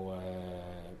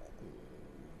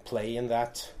play in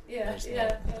that.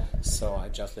 So I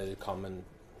just let it come and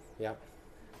No,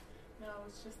 I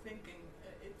was just thinking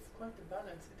it's quite a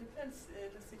balance. It depends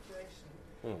the situation.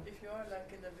 If you are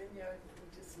like in a vineyard,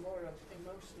 which is more of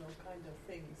emotional kind of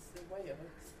things, the way of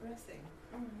expressing.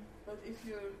 But if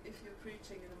you're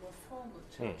preaching in a more formal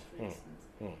church, for instance,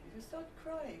 if you start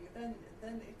crying, then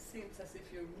it seems as if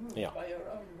you're moved by your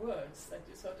own words. That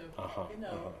you sort of,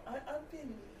 I've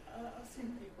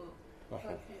seen people,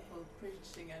 people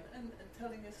preaching and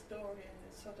telling a story and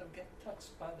sort of get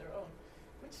touched by their own,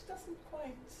 which doesn't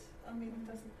quite. It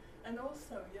doesn't. And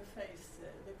also your face,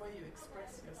 the way you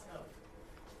express yourself.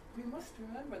 We must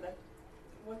remember that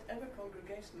whatever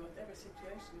congregation, whatever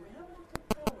situation, we have a little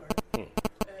power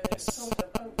sort of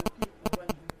over people when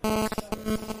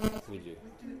we do.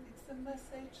 It's a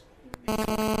message.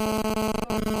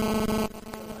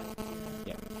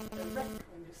 Direct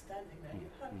when you're standing there. You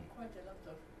have quite a lot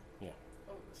of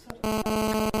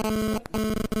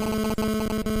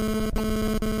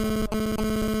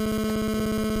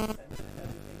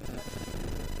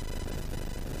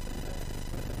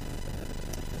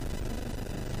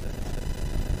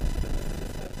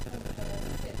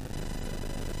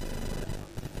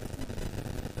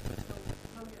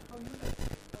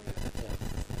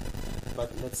But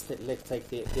let's take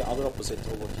the other opposite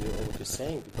of what you're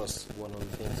saying, because one of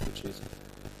the things which is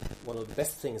one of the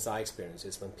best things I experience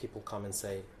is when people come and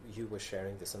say, you were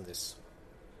sharing this and this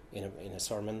in a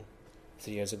sermon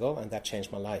 3 years ago, and that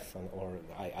changed my life, or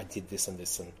I did this and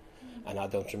this, and I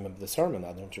don't remember the sermon,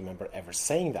 I don't remember ever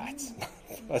saying that.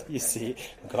 But you see,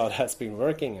 God has been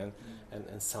working, and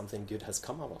something good has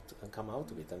come out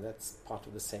of it, and that's part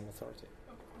of the same authority.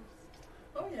 Of course.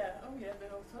 Oh yeah, the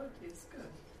authority is good.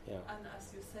 Yeah. And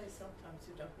as you say, sometimes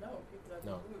you don't know. People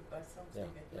are moved by something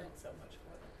it meant so much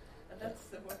for them. And that's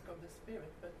the work of the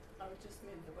Spirit, but I would just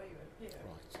mean the way you appear.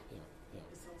 Right,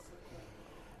 is also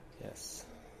good. Yes.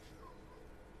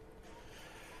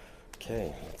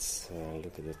 Okay, let's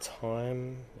look at the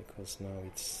time, because now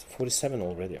it's 47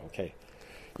 already. Okay.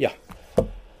 Yeah.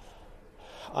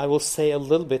 I will say a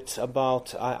little bit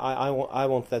about, I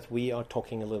want that we are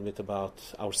talking a little bit about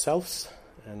ourselves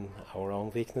and our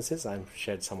own weaknesses. I've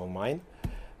shared some of mine,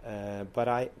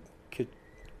 but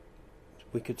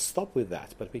we could stop with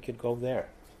that, but we could go there,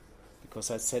 because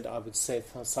I said I would say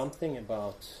something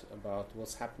about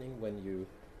what's happening when you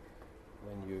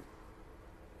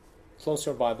close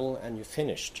your Bible and you're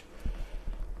finished.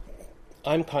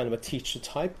 I'm kind of a teacher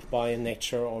type by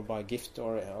nature or by gift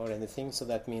or anything, so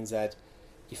that means that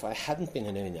if I hadn't been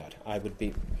in a vineyard, I would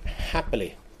be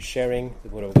happily sharing the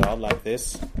Word of God like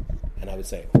this, and I would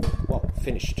say, well,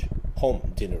 finished,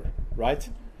 home, dinner, right?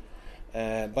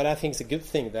 But I think it's a good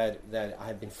thing that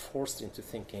I've been forced into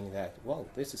thinking that, well,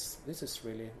 this is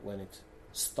really when it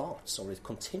starts or it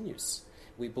continues.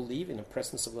 We believe in the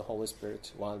presence of the Holy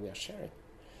Spirit while we are sharing,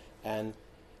 and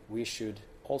we should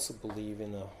also believe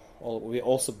we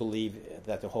also believe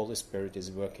that the Holy Spirit is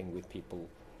working with people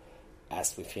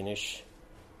as we finish,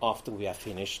 after we are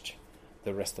finished,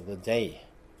 the rest of the day.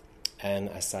 And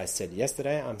as I said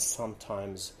yesterday, I'm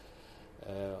sometimes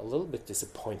a little bit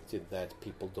disappointed that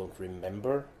people don't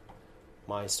remember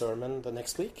my sermon the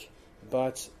next week.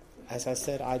 But as I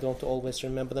said, I don't always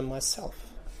remember them myself.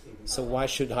 So why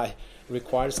should I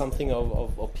require something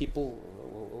of people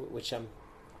which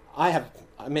I've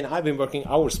been working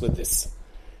hours with this.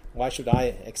 Why should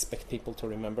I expect people to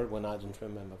remember when I don't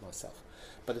remember myself?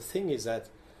 But the thing is that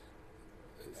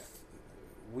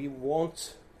we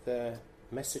want the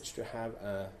message to have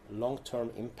a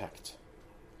long-term impact,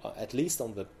 at least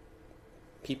on the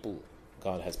people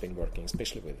God has been working,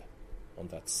 especially with on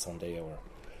that Sunday or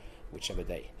whichever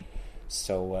day.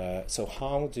 So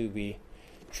how do we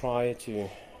try to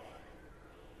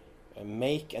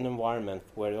make an environment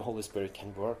where the Holy Spirit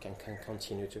can work and can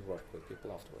continue to work with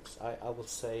people afterwards. I will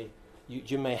say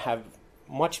you may have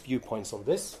much viewpoints on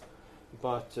this,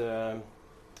 but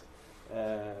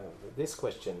this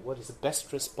question, what is the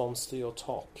best response to your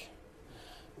talk?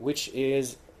 Which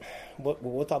is,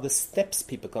 what are the steps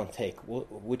people can take,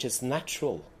 which is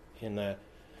natural in a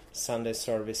Sunday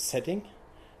service setting,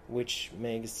 which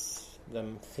makes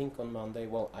them think on Monday,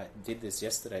 well, I did this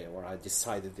yesterday, or I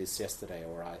decided this yesterday,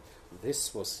 or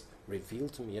this was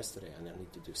revealed to me yesterday, and I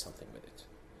need to do something with it.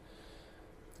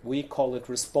 We call it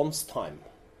response time,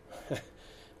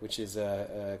 which is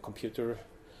a computer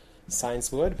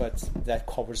science word, but that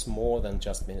covers more than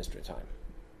just ministry time.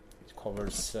 It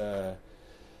covers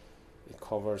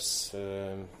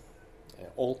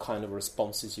all kind of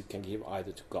responses you can give,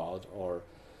 either to God or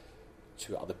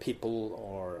to other people,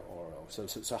 or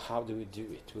so how do we do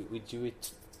it? We do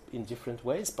it in different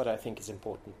ways, but I think it's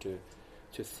important to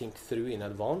think through in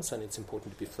advance, and it's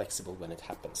important to be flexible when it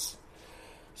happens.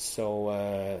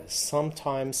 So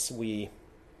sometimes we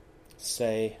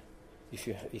say, if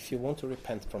you want to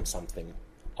repent from something,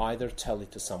 either tell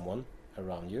it to someone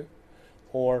around you,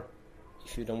 or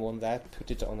if you don't want that,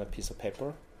 put it on a piece of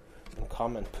paper and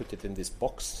come and put it in this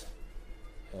box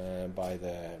by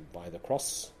the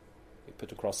cross. We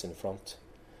put a cross in front,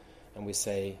 and we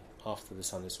say, after the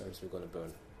Sunday service we're going to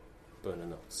burn the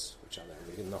notes, which are there.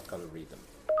 We're not going to read them.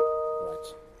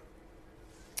 Right.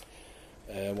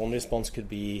 One response could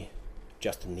be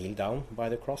just to kneel down by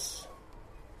the cross.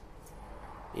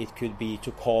 It could be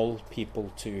to call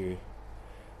people to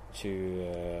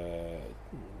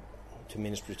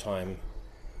ministry time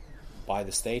by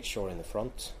the stage or in the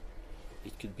front.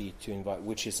 It could be to invite,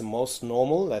 which is the most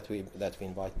normal, that we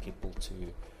invite people to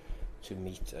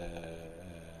meet.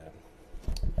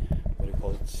 What do you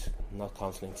call it? Not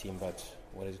counseling team, but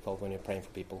what is it called when you're praying for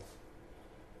people?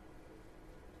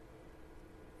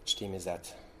 Which team is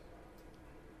that?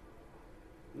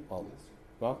 Well,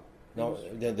 no,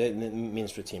 the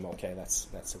ministry team. Okay, that's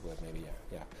a word, maybe.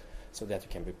 Yeah. So that you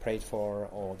can be prayed for,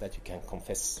 or that you can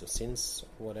confess your sins,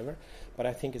 or whatever. But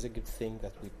I think it's a good thing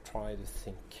that we try to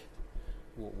think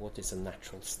what is a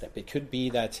natural step. It could be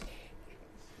that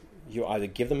you either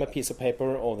give them a piece of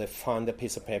paper, or they find a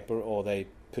piece of paper, or they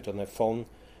put on their phone.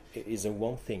 Is there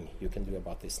one thing you can do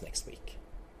about this next week?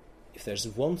 If there's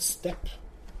one step,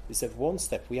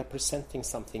 we are presenting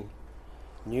something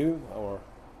new or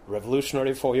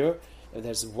revolutionary for you. If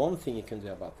there's one thing you can do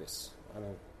about this,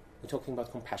 we're talking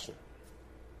about compassion.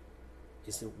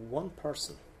 Is there one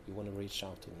person you want to reach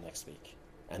out to next week?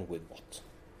 And with what?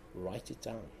 Write it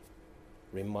down.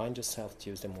 Remind yourself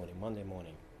Tuesday morning, Monday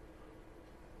morning,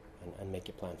 and make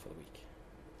a plan for the week.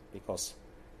 Because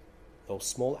those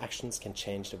small actions can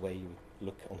change the way you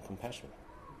look on compassion.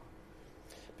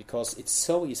 Because it's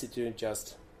so easy to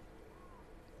just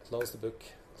close the book,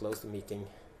 close the meeting,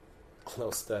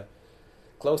 close the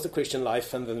Christian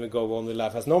life, and then we go on with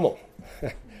life as normal.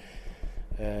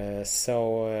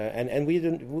 And we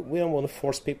don't want to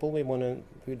force people. We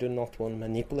do not want to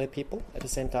manipulate people. At the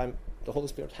same time, the Holy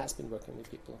Spirit has been working with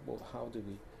people. Well, how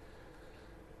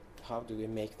do we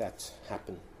make that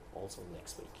happen also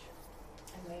next week?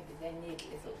 And maybe they need a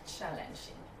little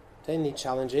challenging. They need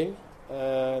challenging,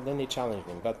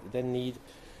 but they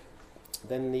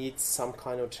need some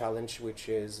kind of challenge which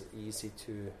is easy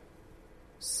to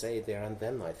say there and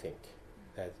then. I think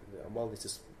that, well, this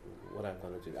is what I'm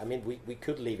going to do. I mean, we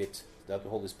could leave it that the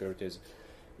Holy Spirit is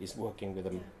working with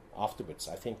them afterwards.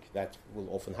 I think that will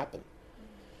often happen.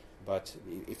 But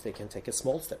if they can take a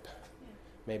small step,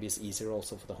 maybe it's easier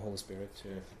also for the Holy Spirit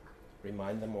to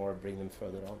remind them or bring them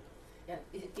further on. Yeah,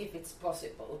 if it's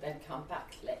possible, then come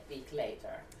back a week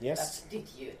later. Yes. But did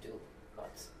you do what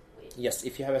we... Yes,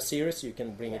 if you have a series, you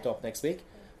can bring it up next week.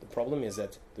 The problem is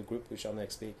that the group which are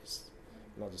next week is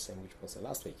not the same which was the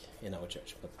last week in our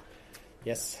church. But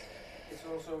yes. It's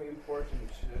also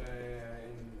important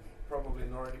in probably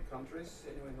Nordic countries,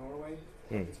 anyway, Norway,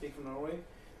 I can speak for Norway,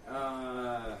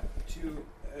 to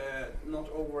not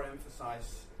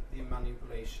overemphasize the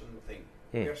manipulation thing.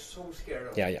 We are so scared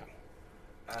of it.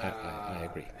 I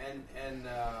agree.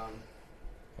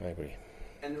 I agree.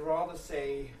 And rather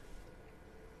say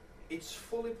it's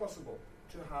fully possible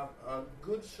to have a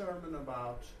good sermon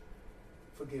about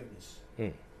forgiveness.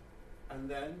 And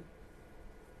then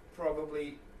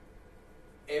probably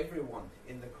everyone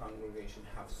in the congregation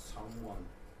have someone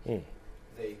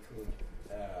they could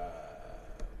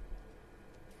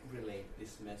relate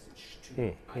this message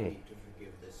to. I need to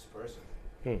forgive this person.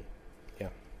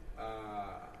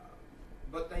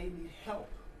 But they need help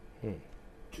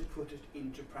to put it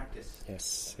into practice.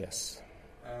 Yes.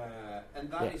 And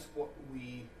that is what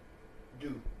we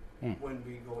do when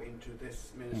we go into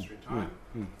this ministry time,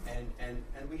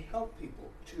 and we help people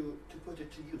to put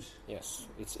it to use. Yes,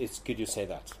 it's good you say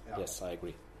that. Yeah. Yes, I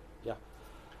agree. Yeah.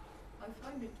 I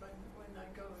find it when I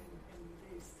go in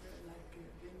these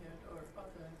Vineyard or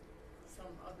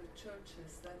some other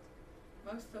churches that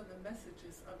most of the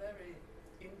messages are very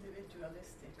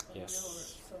individualistic on your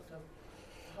sort of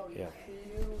how you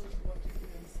feel, what you do,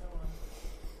 and so on.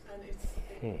 And it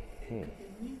could be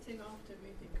meeting after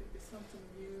meeting, could be something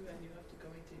new, and you have to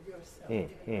go into yourself, even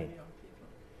when young people.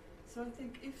 So I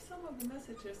think if some of the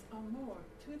messages are more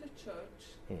to the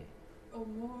church, or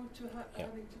more to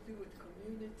having to do with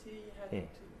community, having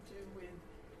to do with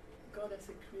God as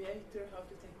a creator, how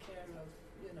to take care of,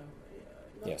 not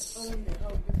only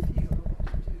how you feel or what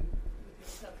to do with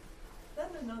yourself.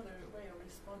 Then another way of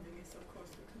responding is, of course,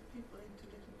 to put people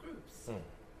into little groups and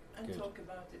talk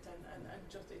about it and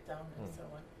jot it down and so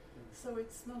on. So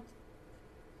it's not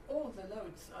all the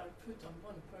loads are put on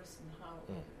one person.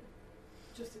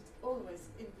 Just it's always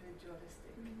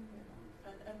individualistic.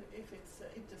 And if it's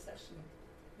intercession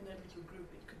in a little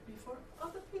group, it could be for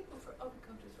other people, for other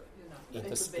countries.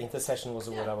 Intercession was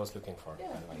the word I was looking for. Yeah,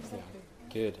 exactly.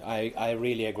 Good. I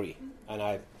really agree,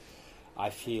 and I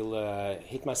feel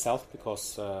hit myself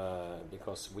because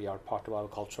we are part of our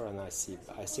culture, and I see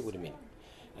what you mean.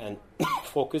 And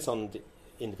focus on the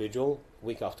individual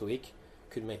week after week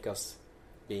could make us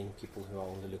being people who are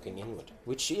only looking inward,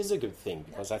 which is a good thing,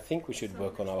 because I think we should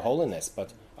work on our holiness,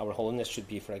 but our holiness should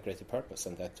be for a greater purpose,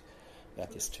 and that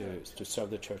is to serve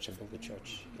the church and build the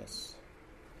church. Yes.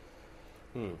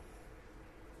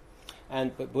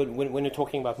 And but when you're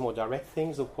talking about more direct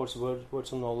things, of course,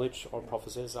 words of knowledge or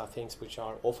prophecies are things which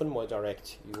are often more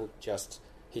direct. You will just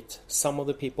hit some of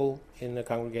the people in the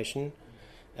congregation,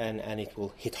 and it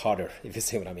will hit harder, if you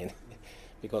see what I mean.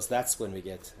 Because that's when we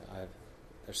get,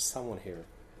 there's someone here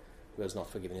who has not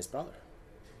forgiven his brother.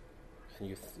 And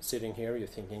you're sitting here, you're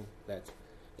thinking that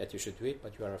you should do it,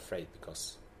 but you are afraid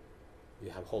because you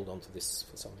have held on to this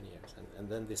for so many years. And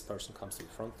then this person comes to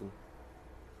the front and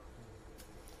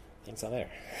things are there.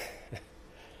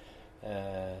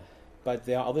 But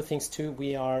there are other things too.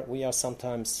 We are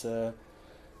sometimes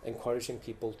encouraging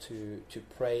people to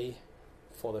pray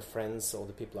for the friends or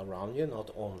the people around you,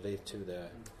 not only to the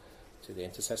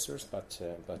intercessors, but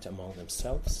among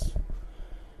themselves.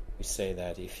 We say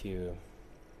that if you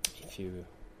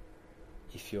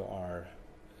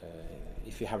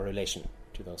have a relation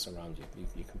to those around you,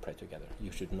 you can pray together.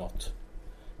 You should not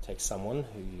take someone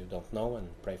who you don't know and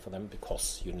pray for them,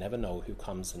 because you never know who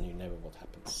comes and you never what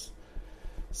happens.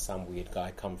 Some weird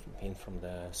guy come in from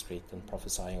the street and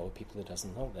prophesying over people he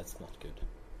doesn't know. That's not good.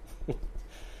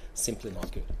 Simply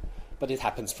not good. But it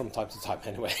happens from time to time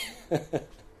anyway.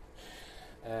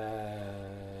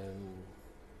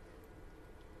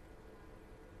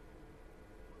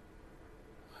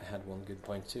 I had one good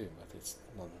point too, but it's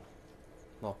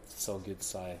not so good,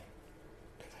 so I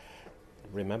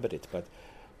remembered it. But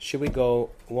should we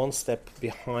go one step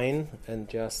behind and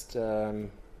just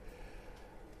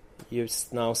you've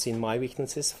now seen my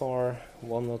weaknesses for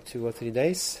 1 or 2 or 3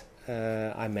 days.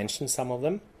 I mentioned some of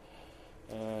them.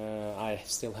 I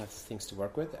still have things to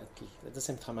work with. At the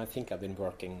same time, I think I've been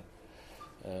working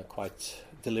quite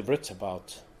deliberate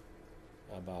about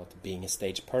being a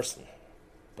stage person.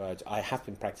 But I have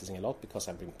been practicing a lot because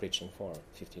I've been preaching for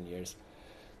 15 years.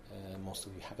 Most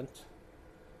of you haven't.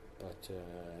 But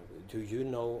do you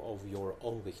know of your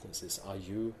own weaknesses? Are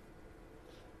you...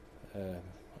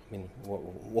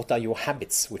 what are your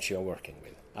habits which you are working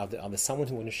with? Are there someone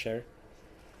who want to share?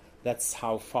 That's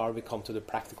how far we come to the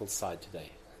practical side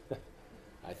today,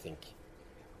 I think.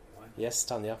 Yes,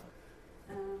 Tanya?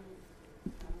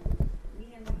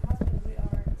 Me and my husband, we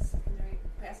are secondary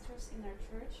pastors in our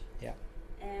church. Yeah.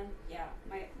 And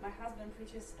my husband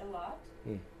preaches a lot.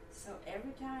 So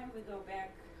every time we go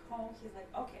back home, he's like,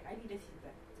 okay, I need a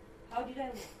feedback. How did I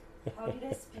look? How did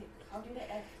I speak? How did I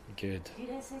act? Good.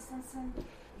 Did I say something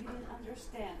you didn't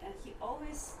understand? And he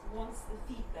always wants the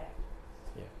feedback.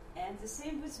 Yeah. And the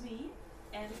same with me.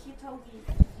 And he told me,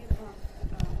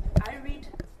 I read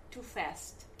too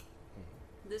fast.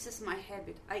 This is my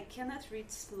habit. I cannot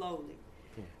read slowly.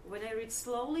 When I read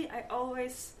slowly, I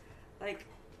always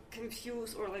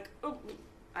confuse or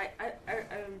I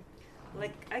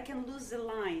can lose the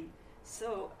line.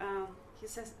 So he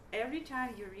says, every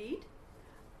time you read,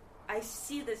 I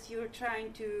see that you're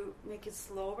trying to make it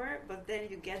slower, but then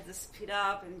you get the speed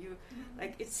up and you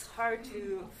it's hard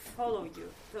to follow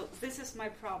you. So this is my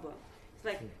problem.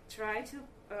 It's try to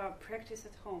practice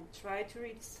at home. Try to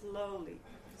read slowly.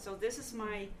 So this is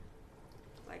my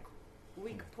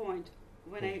weak point.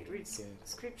 When I read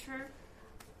scripture,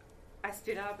 I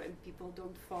speed up and people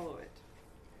don't follow it.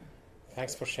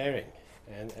 Thanks for sharing,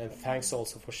 and thanks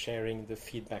also for sharing the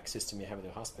feedback system you have with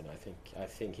your husband. I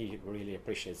think he really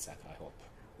appreciates that. I hope.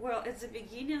 Well, at the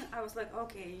beginning, I was like,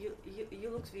 okay, you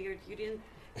looked weird. You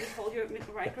hold your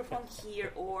microphone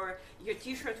here, or your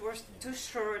T-shirt was too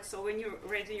short, so when you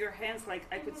raised your hands, like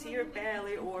I could see your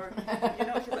belly, or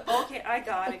he's like, okay, I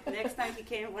got it. Next time he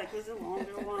came like with a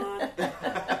longer one,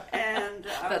 and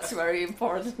that's very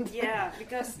important. Yeah,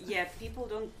 because people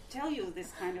don't tell you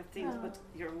this kind of things, but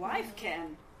your wife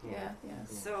can. Yeah.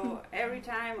 So every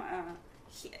time,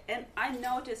 and I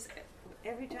notice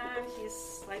every time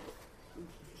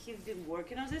he's been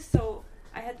working on this, so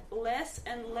I had less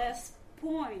and less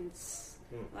points.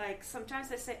 Like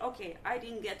sometimes I say, okay, I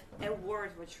didn't get a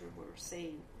word what you were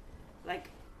saying, like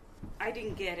I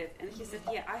didn't get it, and he said,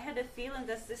 I had a feeling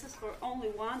that this is for only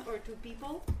 1 or 2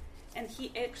 people, and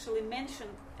he actually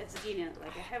mentioned at the beginning,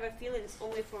 like I have a feeling it's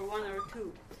only for 1 or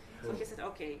 2. So he said,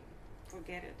 okay,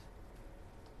 forget it.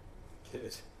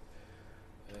 Good.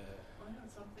 I have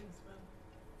something, Sven.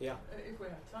 Yeah. If we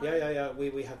have time. Yeah.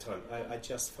 We have time. I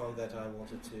just found that I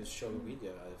wanted to show a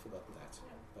video. I had forgotten that.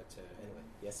 But anyway,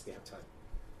 yes, we have time.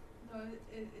 No,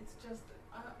 it's just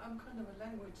I'm kind of a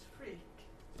language freak,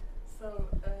 so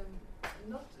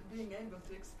not being able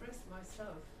to express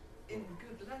myself in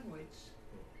good language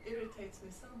irritates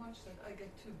me so much that I get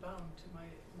too bound to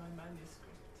my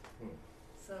manuscript.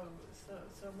 So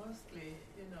mostly,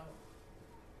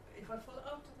 if I fall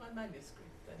out of my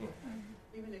manuscript, then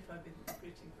even if I've been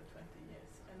preaching for 20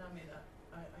 years, and I mean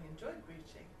I enjoy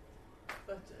preaching,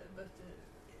 but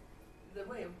the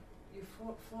way of you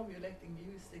formulating,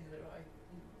 using the right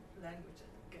language,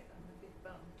 I'm a bit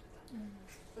bound to that.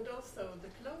 But also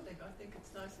the clothing, I think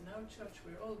it's nice. In our church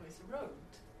we're always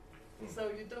robed,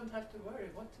 so you don't have to worry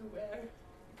what to wear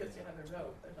because you have a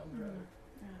robe, a long robe.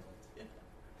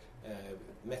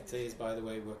 Mette is, by the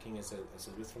way, working as a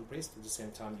Lutheran priest. At the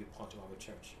same time, you're part of our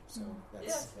church. So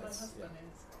that's my husband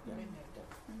is.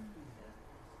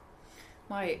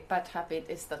 My bad habit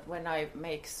is that when I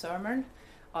make sermon,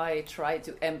 I try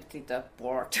to empty the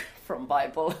board from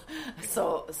Bible.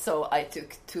 So I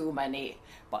took too many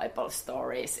Bible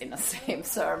stories in the same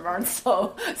sermon.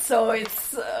 So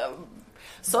it's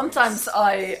sometimes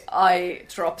I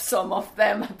drop some of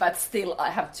them, but still I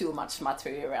have too much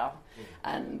material.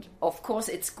 And of course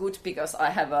it's good because I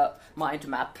have a mind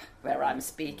map where I'm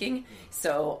speaking,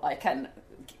 so I can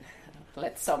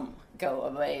let some go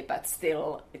away, but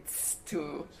still it's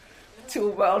too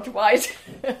worldwide.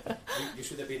 You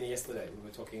should have been yesterday. We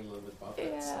were talking a little bit about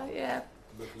that. Yeah.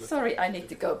 Sorry, I need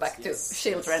to go back to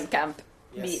children camp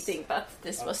meeting, but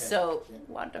this was so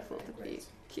wonderful to be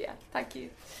here. Thank you.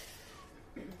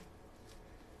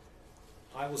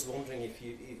 I was wondering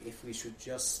if we should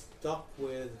just stop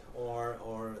with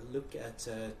or look at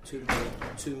a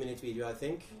 2-minute video, I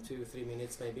think, 2 or 3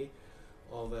 minutes maybe,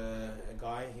 of a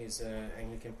guy. He's an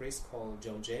Anglican priest called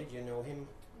John Jay. Do you know him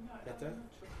better?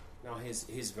 No,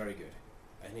 he's very good,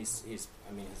 and he's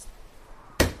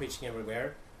preaching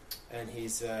everywhere, and he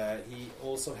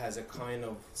also has a kind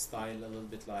of style a little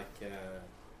bit like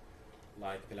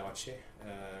Pelagie.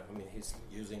 He's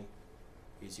using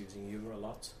humor a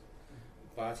lot.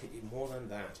 But more than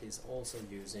that, he's also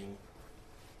using.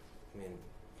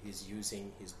 He's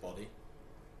using his body,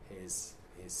 his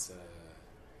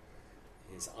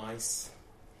eyes,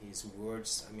 his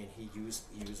words. He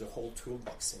used a whole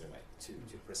toolbox in a way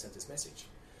to present his message,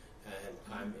 and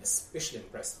I'm especially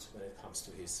impressed when it comes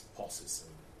to his pauses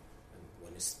and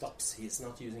when he stops. He's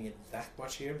not using it that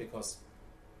much here because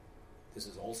this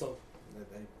is also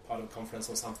part of a conference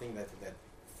or something that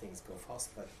things go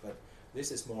fast. But this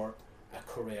is more a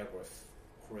choreographed,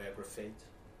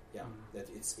 that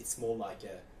it's more like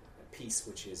a piece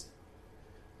which is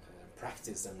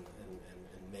practiced and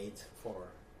made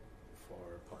for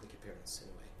public appearance in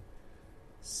a way.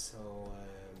 So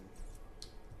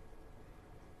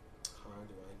how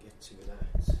do I get to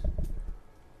that?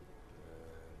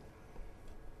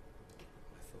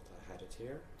 I thought I had it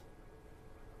here.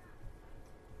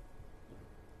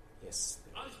 Yes.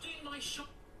 I was doing my shop.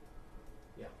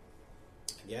 Yeah.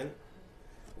 Again.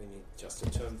 We need just to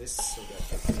turn this so that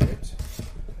I can hear it.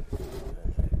 And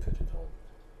I put it on.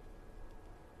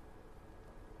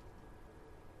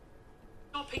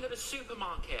 Shopping at a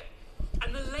supermarket.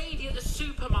 And the lady at the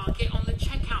supermarket on the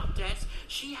checkout desk,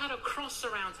 she had a cross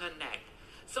around her neck.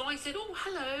 So I said, "Oh,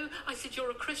 hello." I said, "You're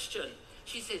a Christian."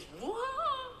 She says, "What?"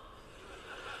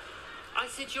 I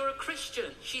said, "You're a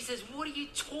Christian." She says, "What are you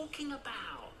talking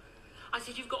about?" I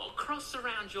said, "You've got a cross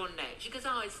around your neck." She goes,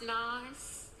 "Oh, it's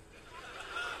nice."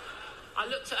 I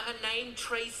looked at her name,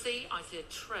 Tracy. I said,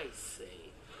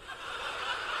 "Tracy."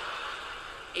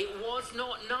 It was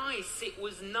not nice. It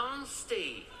was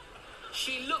nasty.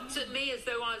 She looked at me as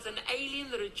though I was an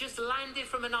alien that had just landed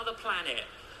from another planet.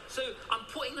 So I'm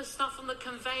putting the stuff on the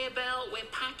conveyor belt, we're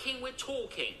packing, we're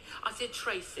talking. I said,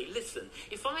 Tracy, listen,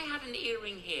 if I had an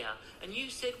earring here and you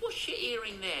said, what's your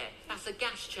earring there? That's a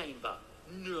gas chamber.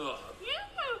 No. Yeah,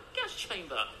 gas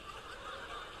chamber.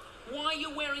 Why are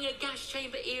you wearing a gas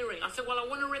chamber earring? I said, well, I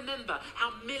want to remember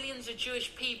how millions of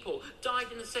Jewish people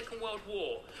died in the Second World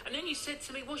War. And then you said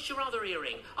to me, what's your other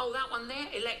earring? Oh, that one there?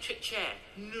 Electric chair.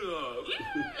 No.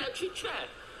 Yeah, electric chair.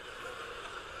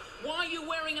 Why are you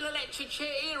wearing an electric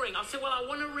chair earring? I said, well, I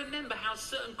want to remember how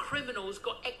certain criminals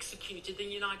got executed in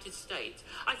the United States.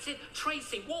 I said,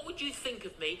 Tracy, what would you think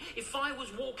of me if I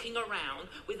was walking around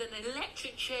with an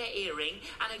electric chair earring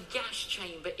and a gas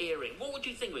chamber earring? What would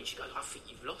you think of me? She goes, I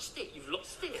think you've lost it. You've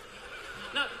lost it.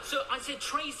 No, so I said,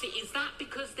 Tracy, is that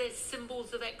because they're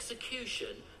symbols of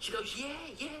execution? She goes,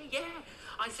 yeah.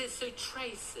 I said, so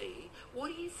Tracy,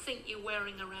 what do you think you're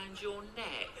wearing around your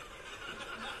neck?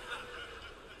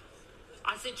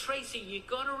 I said, Tracy, you've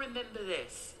got to remember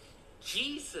this.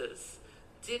 Jesus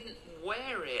didn't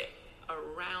wear it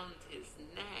around his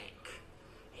neck.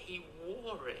 He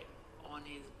wore it on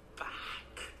his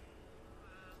back.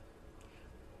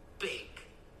 Big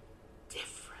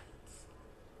difference.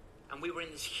 And we were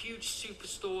in this huge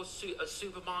superstore, a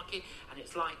supermarket, and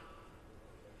it's like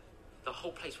the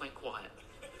whole place went quiet.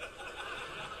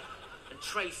 And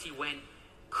Tracy went,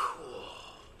 cool.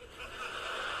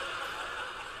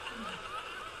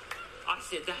 I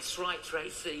said, that's right,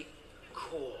 Tracy.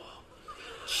 Cool.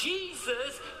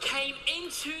 Jesus came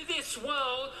into this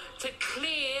world to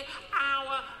clear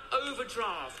our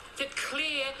overdraft. To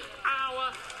clear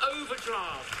our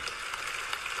overdraft.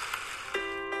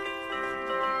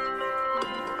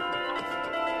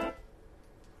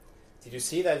 Did you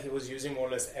see that he was using more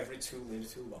or less every tool in the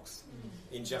toolbox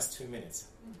in just 2 minutes?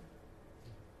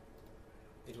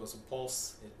 It was a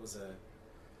pulse. It was a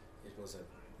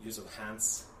use of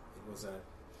hands. It was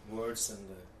words and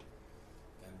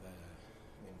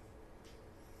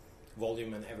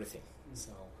volume and everything. So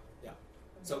yeah.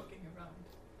 So walking around.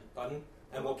 Pardon?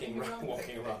 And walking around.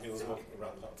 He was walking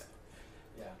around a lot.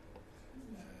 Yeah.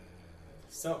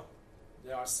 So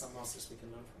there are some masters we can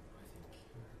learn from, I think.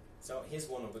 So here's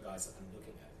one of the guys that I'm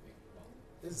looking at. Well,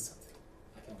 this is something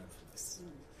I can learn from this.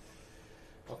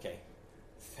 Okay.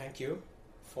 Thank you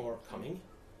for coming.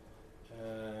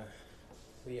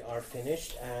 We are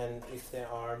finished, and if there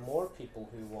are more people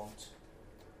who want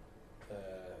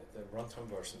the runtime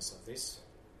versions of this,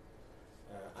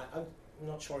 I'm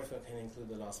not sure if I can include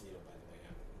the last video, by the way.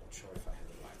 I'm not sure if I have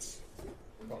the rights.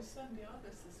 Will you send the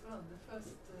others as well? The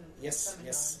first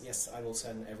Yes, I will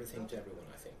send everything to everyone,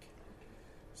 I think.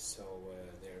 So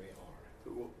there we are. So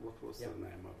what was the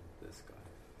name of this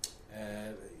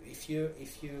guy? If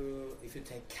you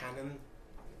take Canon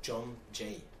John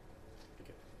J.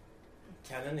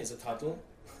 Canon is a title.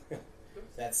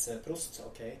 That's Proust,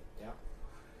 okay, yeah.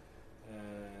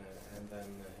 And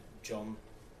then John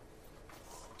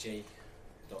J.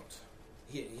 Dot.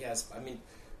 He has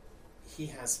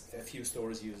a few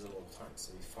stories used a lot of times,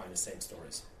 so you find the same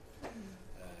stories.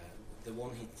 The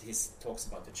one he talks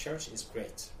about the church is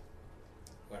great,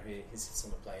 where he sits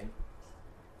on a plane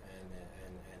and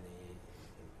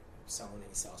someone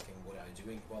is asking, what are you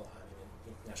doing? Well, I'm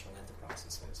in international enterprise. He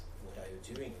says, what are you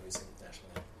doing in this international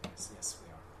enterprise? Yes,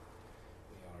 we are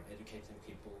educating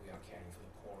people, we are caring for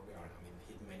the poor,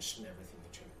 he mentioned everything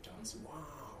the church does.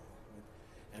 Wow.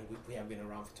 And we have been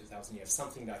around for 2,000 years,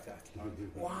 something like that.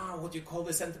 Wow, what do you call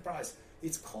this enterprise?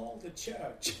 It's called the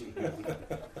church.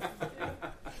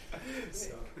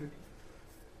 So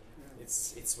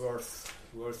it's worth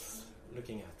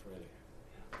looking at, really.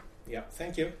 Yeah,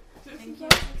 thank you. Thank you.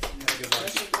 Thank you very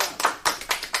much.